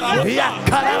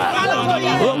 Riakaraba,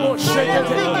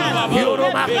 Romoshekete,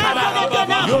 Yoromakara,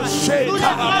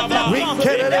 Yosheka,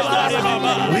 Wikereba,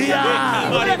 Ria,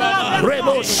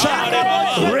 Rebosha,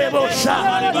 Rebosha,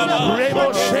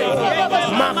 Reboshe,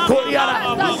 Makoriara,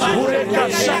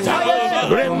 Urekashata,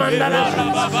 Remandana,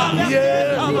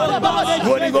 yeah,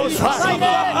 Holy Ghost fire,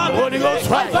 Holy Ghost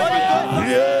fire,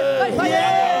 yeah,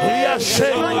 Riashe,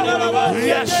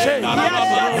 Riashe,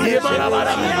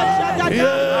 Yemarabara,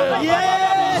 yeah,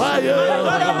 fire,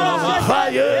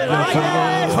 fire,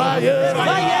 fire,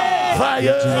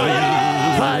 fire,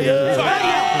 fire,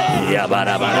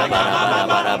 Yabara bara bara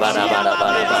bara bara bara bara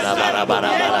bara bara bara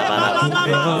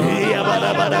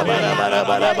Yabara bara bara bara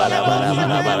bara bara bara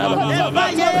bara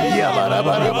Yabara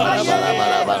bara bara bara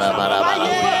bara bara bara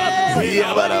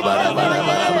Yabara bara bara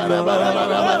bara bara bara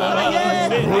bara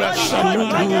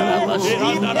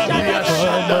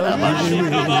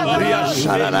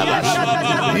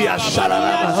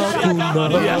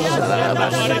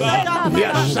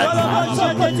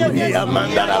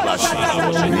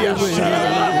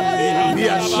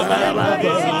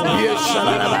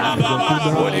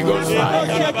Holy Ghost fire,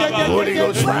 Holy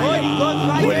Ghost fire,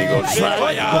 Holy Ghost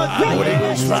fire, Holy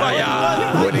Ghost fire,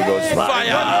 Holy Ghost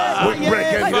fire. We break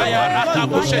every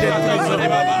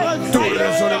tout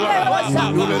raisonnement,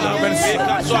 nous le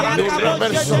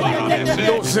renversons,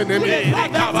 nos ennemis,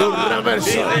 nous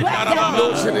renversons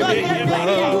nos ennemis,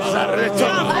 nous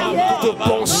arrêtons toute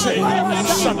pensée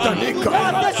satanique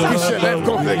qui s'élève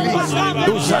contre l'Église,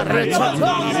 nous arrêtons,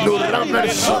 nous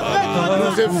renversons,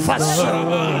 nous effaçons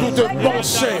toute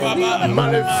pensée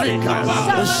maléfique,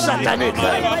 satanique,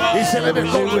 qui s'élève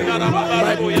contre l'Église.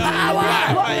 By power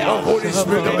of Holy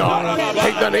Spirit of God,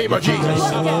 in the name of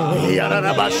Jesus.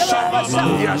 Yarabasha,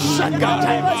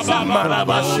 Yashakata,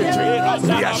 Marabashite,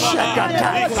 Yashakata,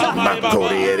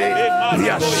 Matoriere,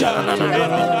 Yasharama,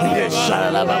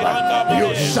 Yasharababa,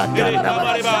 Yoshakata,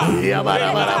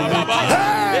 Yabarabara.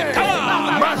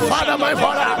 My Father,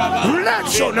 let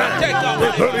your name be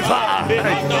glorified.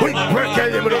 We break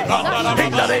every miracle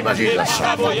in the name of Jesus.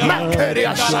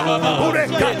 Makeriasha,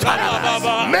 Urekatara,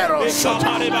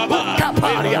 Merosota,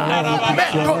 Kaparia,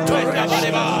 Mekotoria,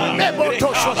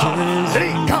 Mebotosota,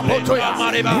 Rikapotoya,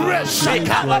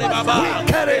 Reseka,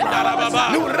 Wikereba,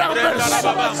 nous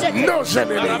renversons nos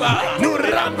ennemis, nous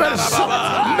renversons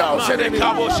nos ennemis.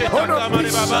 Au nom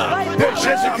puissant de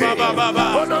Jésus-Christ,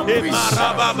 au nom puissant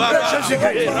de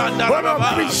Jésus-Christ, au nom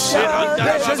puissant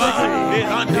de Jésus-Christ,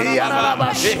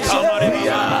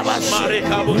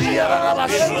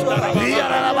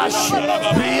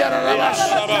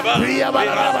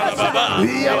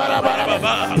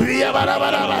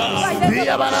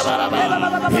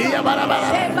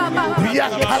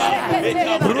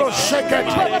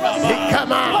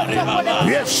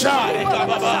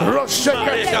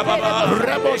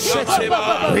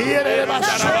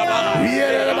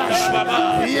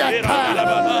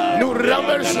 nous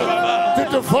renversons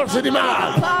toute force du mal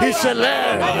qui se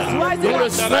lève dans le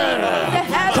sphère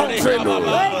contre nous,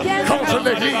 contre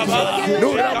l'Église.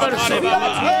 Nous renversons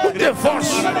toutes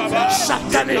forces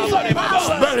sataniques,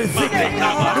 maléfiques.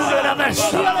 Nous les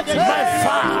renversons. My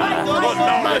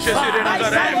Father, my Father,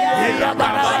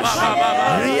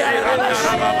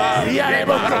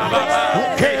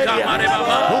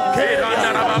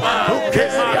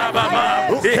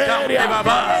 Ukeria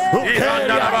Baba,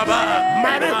 Iranda Baba,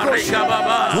 Marika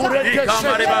Baba,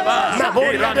 Ikamari Baba,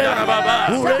 Iranda Baba,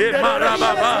 Irmara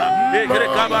Baba,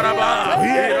 Igreka Baraba,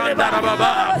 Iranda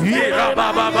Baba, Iraba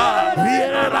Baba,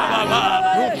 Iraba Baba,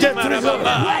 Ikamari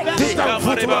Baba,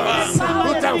 Ikamari Baba,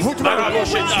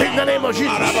 in the name of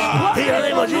Jesus, in the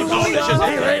name of Jesus,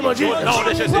 in the name of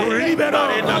Jesus, nous libérons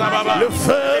le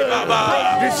feu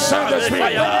du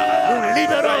Saint-Esprit, nous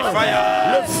libérons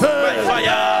le feu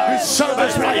du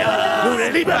Saint-Esprit, nous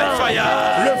libérons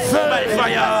le feu de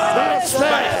l'esprit,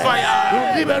 nous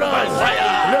libérons le feu en espace, nous libérons le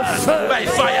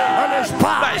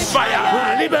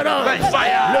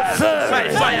feu,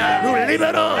 nous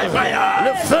libérons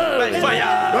le feu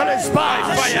dans l'espace,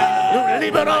 nous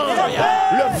libérons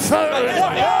le feu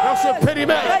dans ce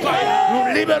périmètre, nous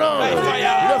libérons le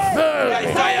feu,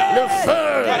 le feu,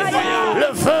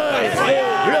 le feu,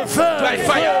 le feu,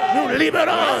 nous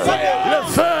libérons le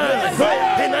feu,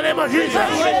 in the name of Jesus,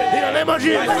 in the name of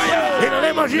Jesus, in the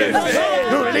name of Jesus,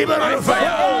 nous libérons le feu,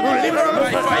 nous libérons le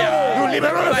feu, nous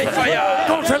libérons le feu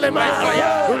contre les mains,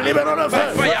 nous libérons le feu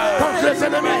contre les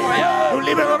ennemis, nous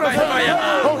libérons le feu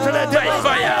contre les démons,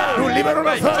 nous libérons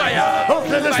le feu contre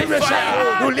les esprits méchants,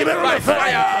 nous libérons le feu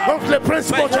contre les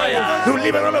principautés, nous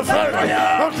libérons le feu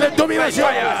contre les dominations.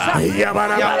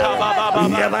 Yabaraba,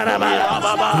 Yabaraba,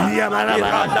 Yabaraba,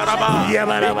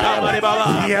 Yabaraba,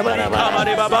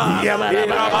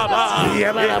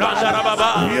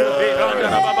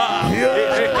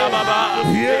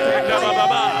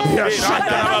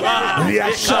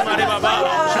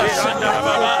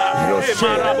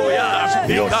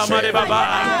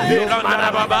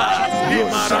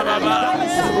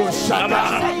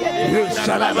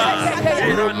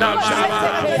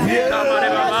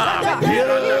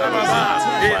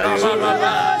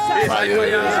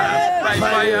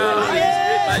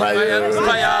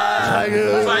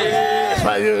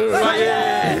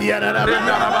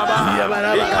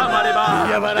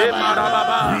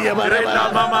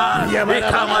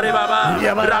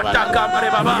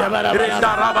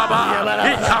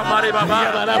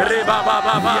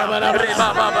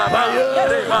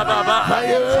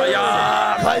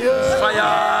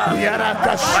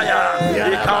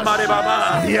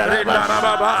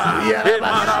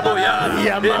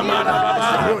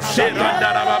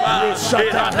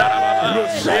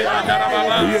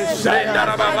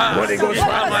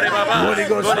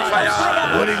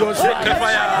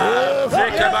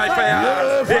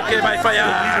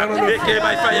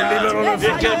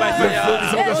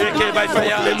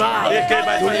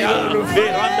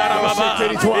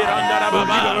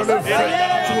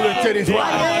 sur le territoire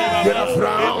de la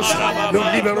France, nous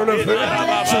libérons le feu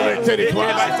sur le territoire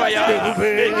de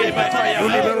Roubaix, nous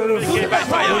libérons le feu,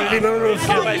 nous libérons le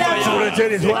feu sur le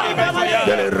territoire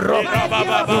de l'Europe,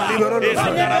 nous libérons le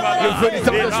feu du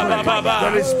temps d'esprit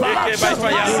dans l'espace,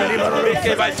 nous libérons le feu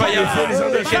du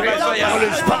temps d'esprit dans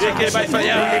l'espace, nous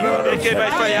libérons le feu,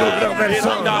 nous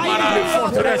renversons les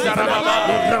forteresses,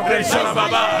 nous renversons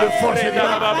les forces de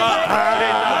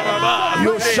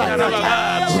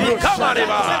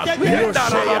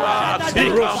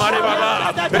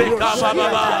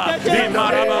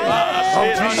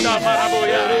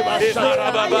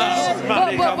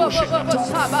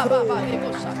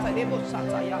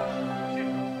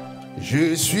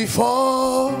je suis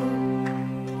fort.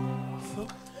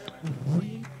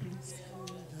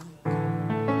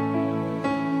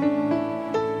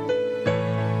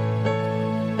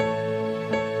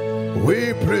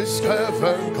 Oui, plus que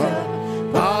vainqueur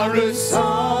par le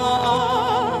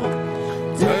sang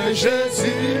de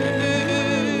Jésus.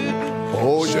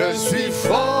 Oh, je suis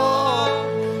fort,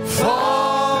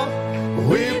 fort.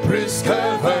 Oui, plus que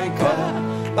vainqueur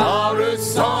par le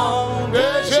sang de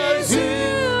Jésus,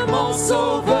 mon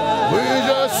sauveur. Oui,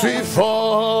 je suis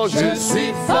fort, je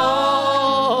suis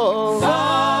fort,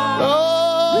 fort.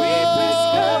 Oh, oui, plus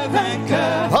que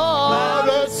vainqueur par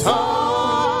le sang.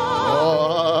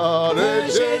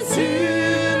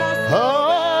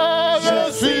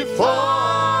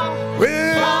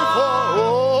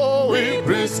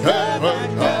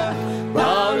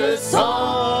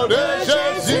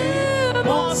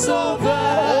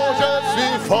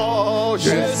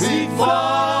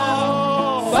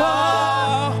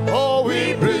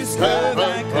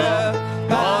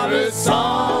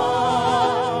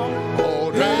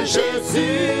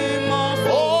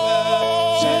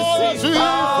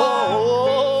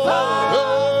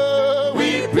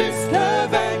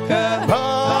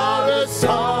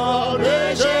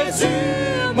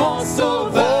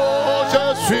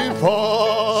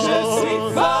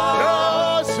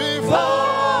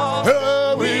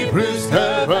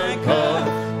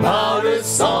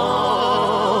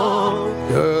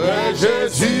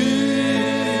 Jésus.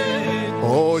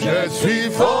 Je suis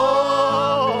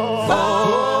fort,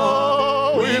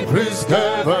 fort, oui, plus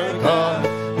que vainqueur,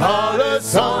 par le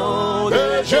sang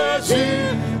de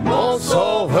Jésus, mon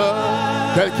sauveur.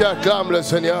 Quelqu'un acclame le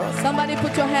Seigneur. Somebody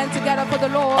put your hands together for the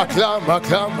Lord. Acclame,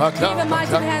 acclame, acclame. Give a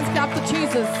mighty hands clap to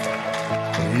Jesus.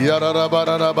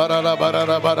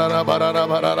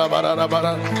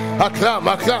 Acclame,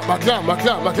 acclame, acclame,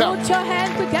 acclame, acclame. Put your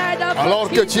hands together for Alors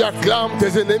que Jesus. tu acclames,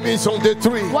 tes ennemis sont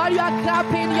détruits. While you are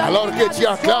clapping, your Alors enemies que tu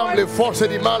are acclames, les destroyed. forces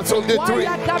du mal sont While you détruites.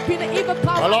 are clapping, the evil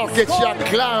power Alors is que tu destroyed.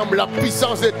 acclames, la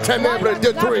puissance des While ténèbres you est are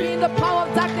détruite. clapping, the power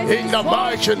of darkness is In the destroyed.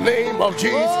 mighty name of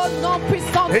Jesus. Oh, non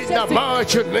puissant de In the Jésus.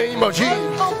 mighty name of Oh, Jesus.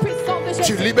 non puissant de Tu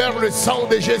Jésus. libères le sang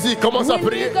de Jésus. Commence à We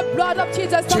prier. need the blood of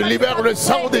Jesus. Tu libères le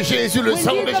sang de Jésus, le We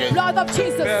sang need de the Jésus. blood of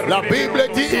Jesus. La Bible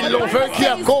dit ils l'ont vaincu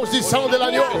à cause du sang de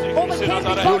l'agneau.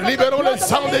 Nous libérons le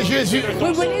sang de Jésus.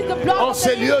 En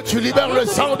ces lieux, tu libères le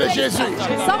sang de Jésus.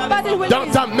 Dans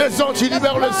ta maison, tu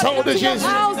libères le sang de Jésus.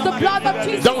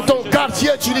 Dans ton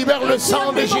quartier, tu libères le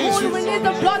sang de Jésus.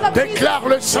 Déclare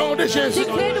le sang de Jésus.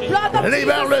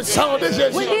 Libère le sang de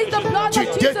Jésus. Tu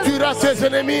détruiras tes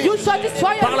ennemis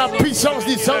par la puissance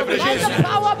du sang de Jésus.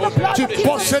 Tu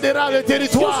posséderas le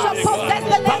territoire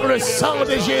par le sang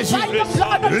de Jésus.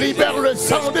 Libère le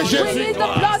sang de Jésus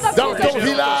dans ton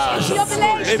village.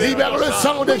 Libère le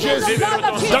sang de Jésus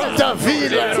dans ta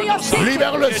ville.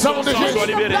 Libère le sang de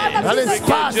Jésus dans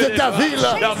l'espace de ta ville.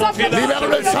 Libère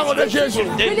le sang de Jésus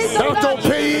dans ton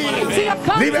pays.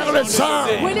 Libère le sang.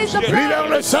 Libère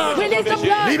le sang.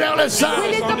 Libère le sang.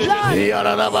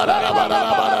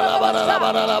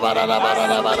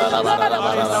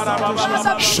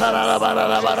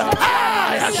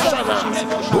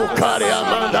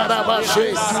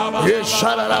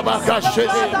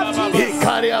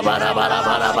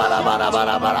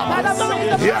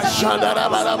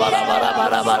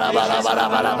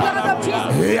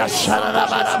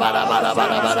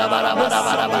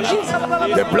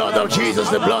 The blood of Jesus,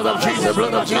 the blood of Jesus, the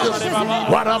blood of Jesus.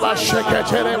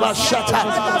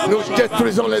 Nous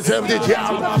détruisons les œuvres du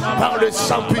diable par le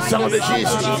sang puissant de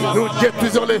Jésus. Nous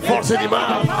détruisons les forces du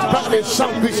mal par le sang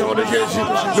puissant de Jésus.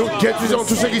 Nous détruisons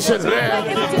tout ce qui se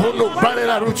lève pour nous barrer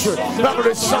la route. Par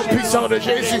le sang puissant de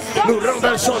Jésus, nous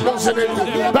renversons nos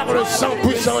ennemis. Par le sang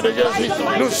puissant de Jésus,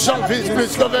 nous sommes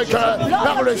plus que vainqueurs.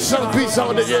 Par le sang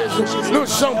puissant de Jésus, nous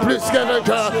sommes plus que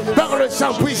vainqueurs. Par le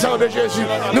sang puissant de Jésus,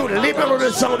 nous libérons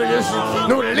le sang de Jésus.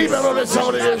 Nous libérons le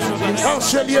sang de Jésus. En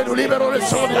ce lieu, nous libérons le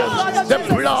sang de Jésus.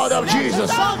 The blood of Jesus.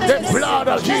 The blood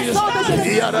of Jesus.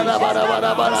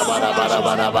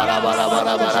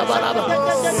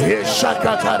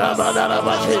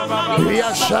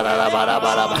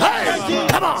 Hey,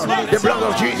 come on. The blood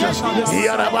of Jesus.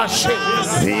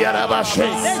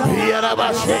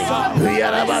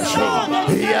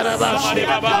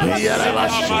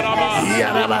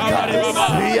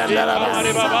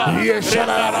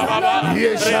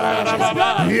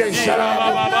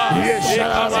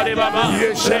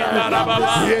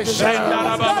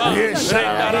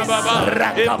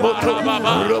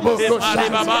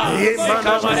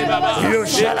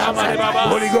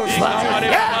 Holy Ghost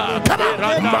fire. Come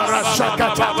on.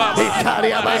 Marashakata.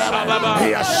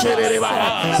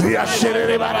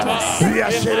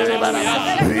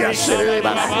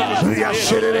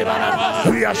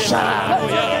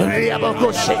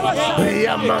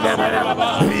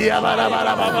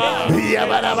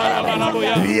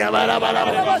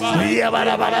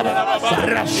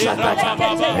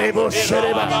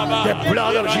 The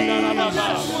blood of Jesus.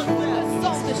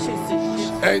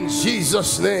 In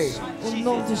Jesus' name.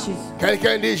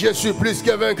 Quelqu'un dit je suis plus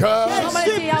que vainqueur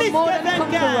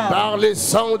par le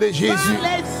sang de Jésus.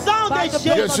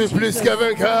 Je suis plus que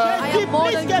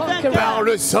vainqueur par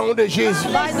le sang de Jésus.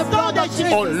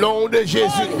 Au nom de Jésus,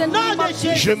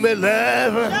 je me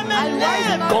lève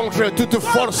contre toute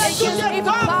force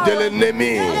de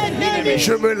l'ennemi.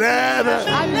 Je me lève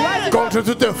contre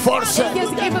toute force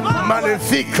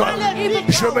maléfique.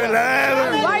 Je me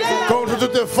lève contre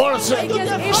toute force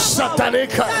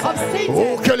satanique.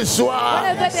 Où qu'elle soit,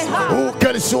 où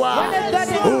qu'elle soit,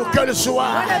 où qu'elle soit,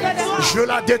 je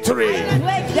la détruis.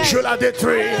 Je la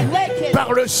détruis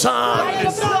par le sang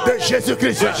de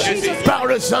Jésus-Christ. Par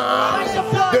le sang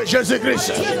de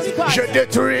Jésus-Christ. Je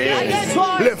détruis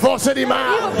les forces du mal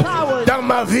dans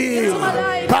ma vie.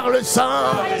 Par le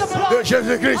sang de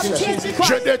Jésus-Christ.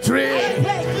 Je détruis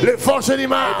les forces du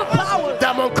mal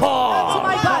dans mon corps.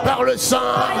 Par le sang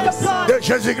de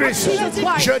Jésus-Christ.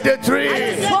 Je détruis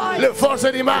les forces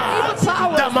du mal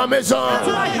dans ma maison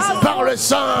par le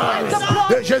sang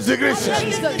de Jésus-Christ.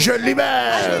 Je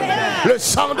libère le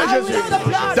sang de Jésus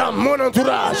dans mon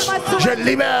entourage. Je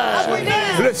libère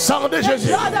le sang de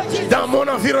Jésus dans mon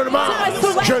environnement.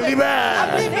 Je libère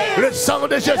le sang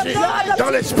de Jésus dans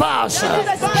l'espace.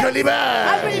 Je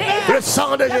libère le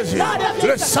sang de Jésus.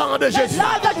 Le sang de Jésus.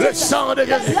 Le sang de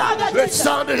Jésus. Le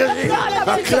sang de Jésus.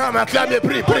 Acclame, acclame et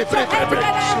prie, prie, prie, prie, prie.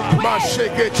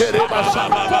 Marachete,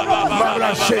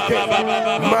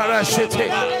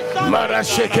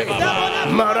 marachete,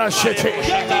 marachete,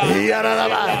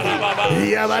 yarabara,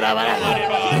 yabarabara,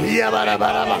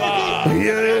 yabarabara,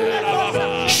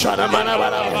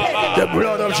 the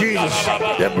blood of Jesus,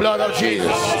 the blood of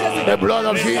Jesus, the blood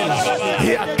of Jesus.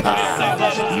 Yaka,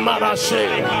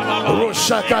 marashe,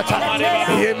 roshakata,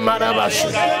 yemarabash,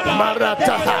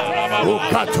 marataha,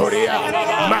 ukatoria,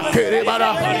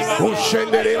 makerebara,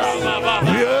 ushendereba.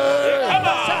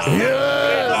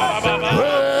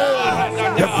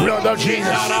 The blood of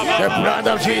Jesus, the blood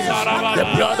of Jesus, the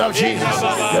blood of Jesus,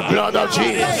 the blood of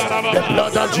Jesus, the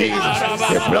blood of Jesus,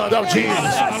 the blood of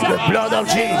Jesus, the blood of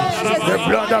Jesus, the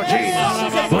blood of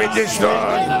Jesus. We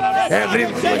destroy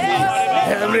everything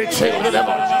of the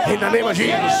devil in the name of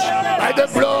Jesus. By the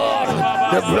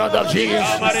blood of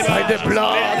Jesus, by the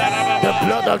blood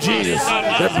of Jesus,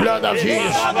 the blood of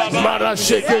Jesus.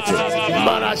 Marashekete,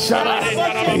 Marashara,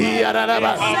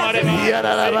 Yararaba,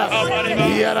 Yararaba,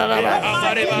 Yararaba,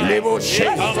 Leboshe,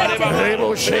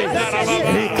 Reboshe,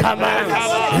 Rikama,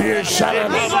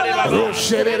 Yesharam,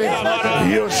 Roshere,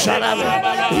 Yosharam,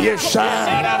 Yeshar,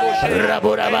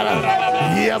 Raborabara,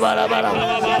 Yabarabara,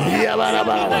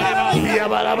 Yabarabara,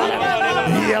 Yabarabara,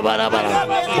 Yabarabara,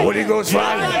 Holy Ghost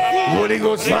fire, Holy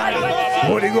Ghost fire,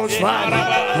 Holy Ghost fire,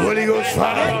 Holy Ghost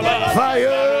fire,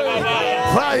 fire,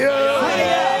 fire,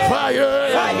 fire,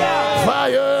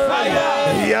 fire,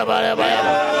 Yabarabara,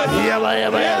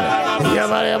 Yabarabara,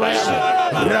 Yabarabara,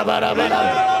 Rabarabara,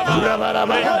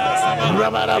 Rabarabara,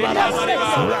 Rabarabara,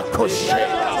 Rakoshe,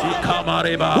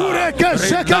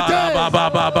 Urekeshekete,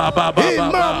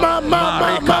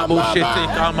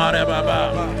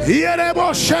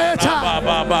 Yerebosheta,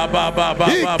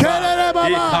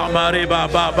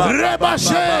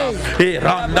 Rebashe,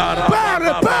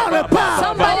 parle,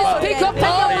 Somebody speak up in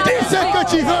your dis ce que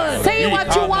tu veux, Say what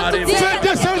you want to do. fais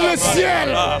descendre le ciel,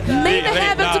 Need the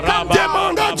heaven to come down.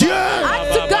 demande à Dieu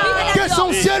Ask to God que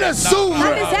son ciel s'ouvre,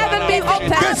 that his heaven be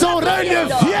open. que son règne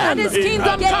That vienne his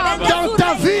kingdom come dans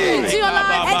ta vie, into your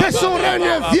life. que son règne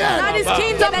That vienne his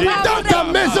kingdom come dans ta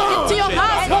maison, into your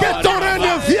household. que ton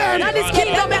règne vienne That his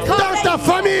kingdom come dans ta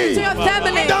famille, to your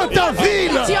family, dans ta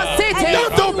ville, to your city, dans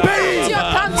ton to pays. your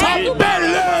country.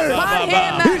 Belle-le, By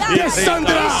him, il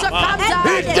descendra,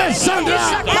 il descendra.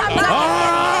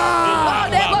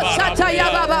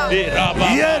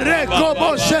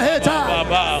 Yerekobo Sheheta,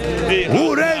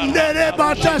 Urendere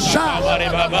Batasha,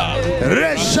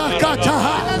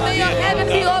 Reshakataha, May your heaven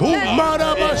be open.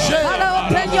 Umarabashe,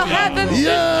 Open your heaven. Ye,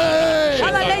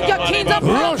 Let your kingdom come.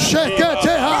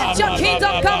 Rosheketeha, Let your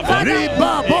kingdom come.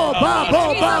 Ribabo Babo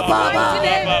Baba,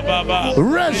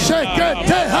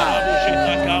 Resheketeha,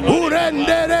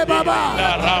 Urendere Baba,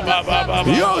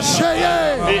 Yosheye,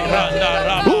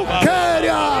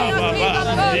 Ukeria,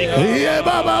 Ye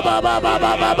Baba Baba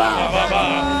Baba Baba,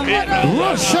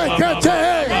 Roshekete,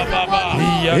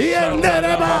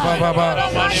 Yendereba,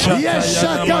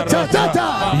 Yeshakatata,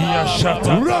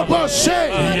 Roboshe,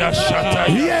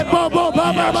 Yebobo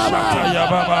Baba Baba,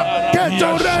 que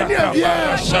ton règne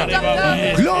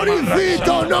vienne, glorifie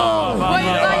ton nom,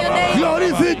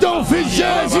 glorifie ton fils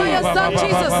Jésus,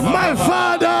 my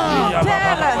Father,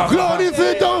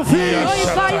 glorifie ton fils,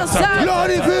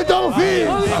 glorifie ton fils,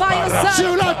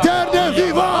 sur la terre des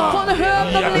vivants,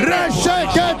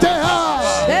 Resheketeha,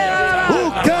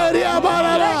 Ukeria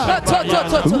Baraba,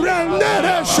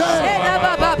 Rendereshe,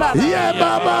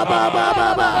 Yebaba Baba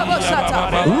Baba,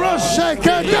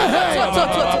 Rosheketehe,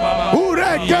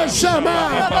 Urekeshama,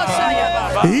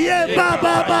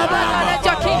 Yebaba Baba,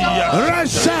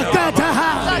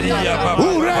 Reshakataha,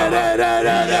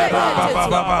 Urererereba,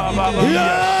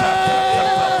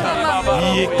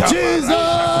 Jesus,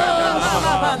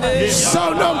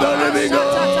 Son of the living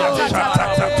God,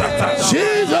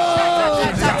 Jesus,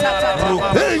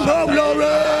 King of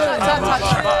glory,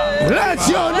 let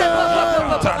your name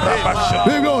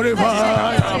be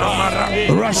glorified.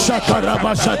 Rashakara.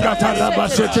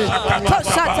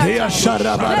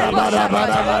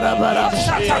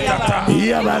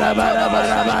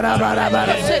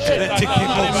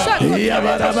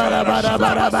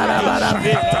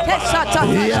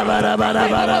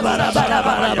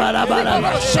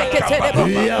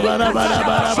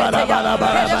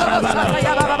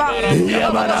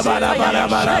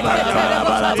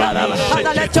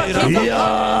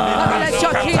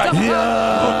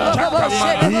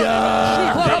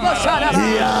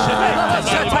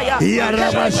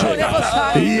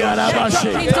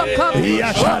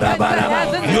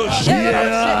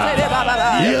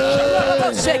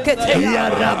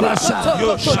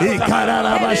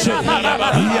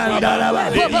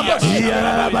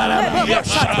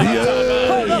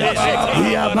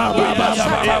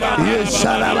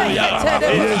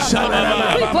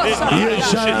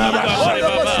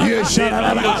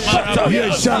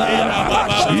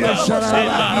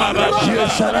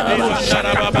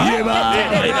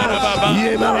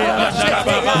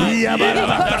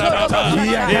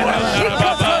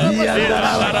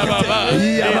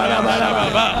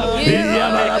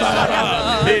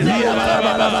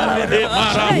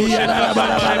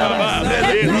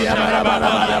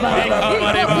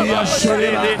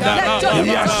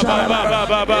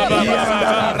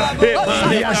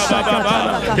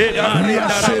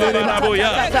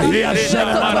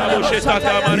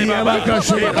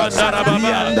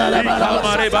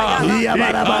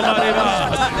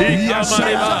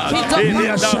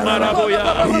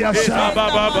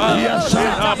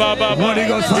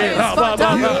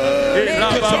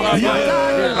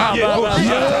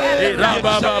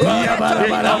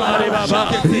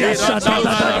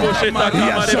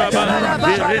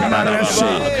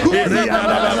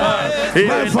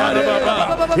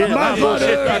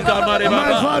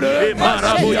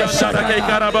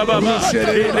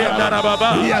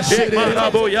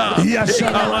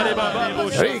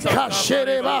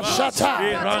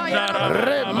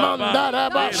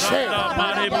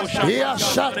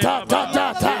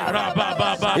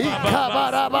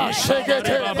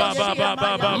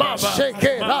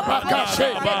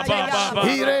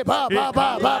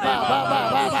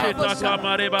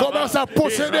 Commence à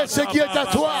posséder ce qui est à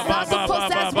toi.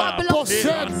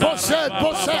 Possède, possède,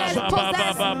 possède.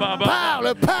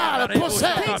 Parle, parle, possède.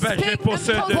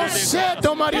 Possède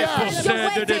ton mariage.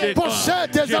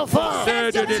 Possède tes enfants.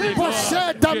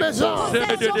 Possède ta maison.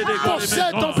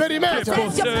 Possède ton périmètre.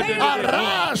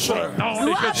 Arrache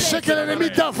ce que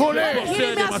l'ennemi t'a volé.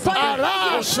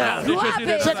 Arrache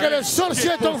ce que les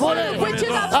sorciers t'ont volé.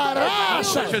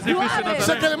 Arrache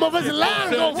ce que les mauvaises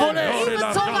langues ont volé.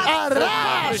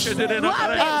 Arrache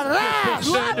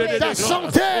ta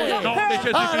santé.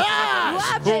 Arrache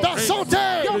ta santé.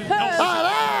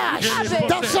 Arrache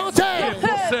ta santé.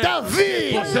 Ta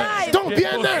vie. Ton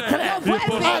bien-être.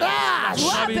 Arrache.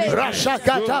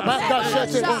 Rachakata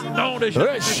bakashete.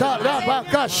 Reshara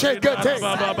bakashekete.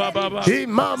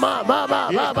 Imama mama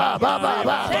baba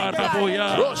baba.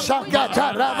 Roshakata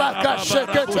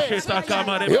rabakashekete.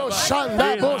 Yoshanda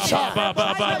bosha.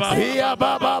 Iya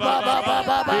baba baba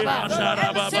baba.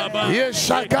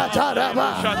 Yeshakata raba.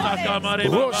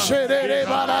 Roshere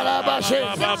barabashe.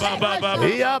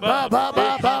 Iya baba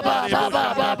baba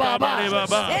baba.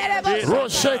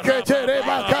 Roshekete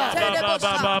rebaka.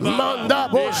 Manda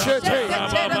boshete.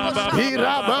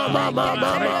 Ira mama mama.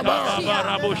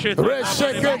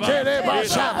 Reshekete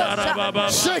rebasha.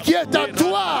 Ce qui est à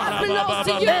toi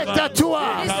est à toi.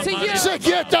 Ce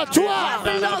qui est à toi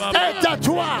est à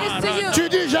toi. Tu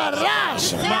dis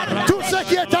j'arrache tout ce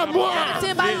qui est à moi.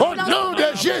 Au nom de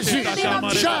Jésus,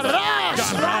 j'arrache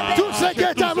tout ce qui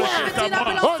est à moi.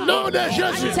 Au nom de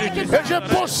Jésus, et je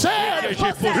possède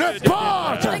le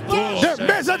porte de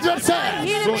mes adversaires.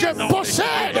 Je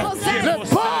possède le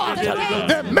porte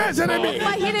de mes ennemis.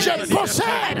 Je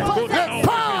possède le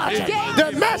porte de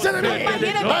mes ennemis.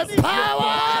 My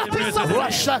power.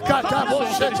 Rashakata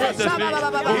boshete.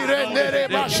 Irenere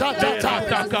bashatata.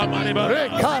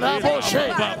 Rekara boshe.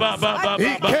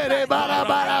 Ikere bara.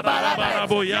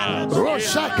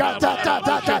 Roshakata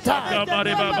tata.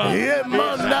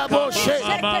 Yemanda boshe.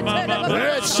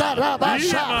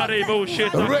 Resharabasha.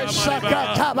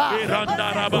 Reshakataba.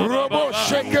 Robo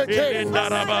shekete.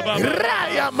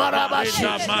 Raya marabashi.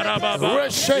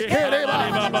 Reshekereba.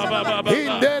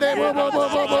 Indere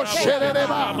bobo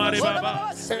shereba.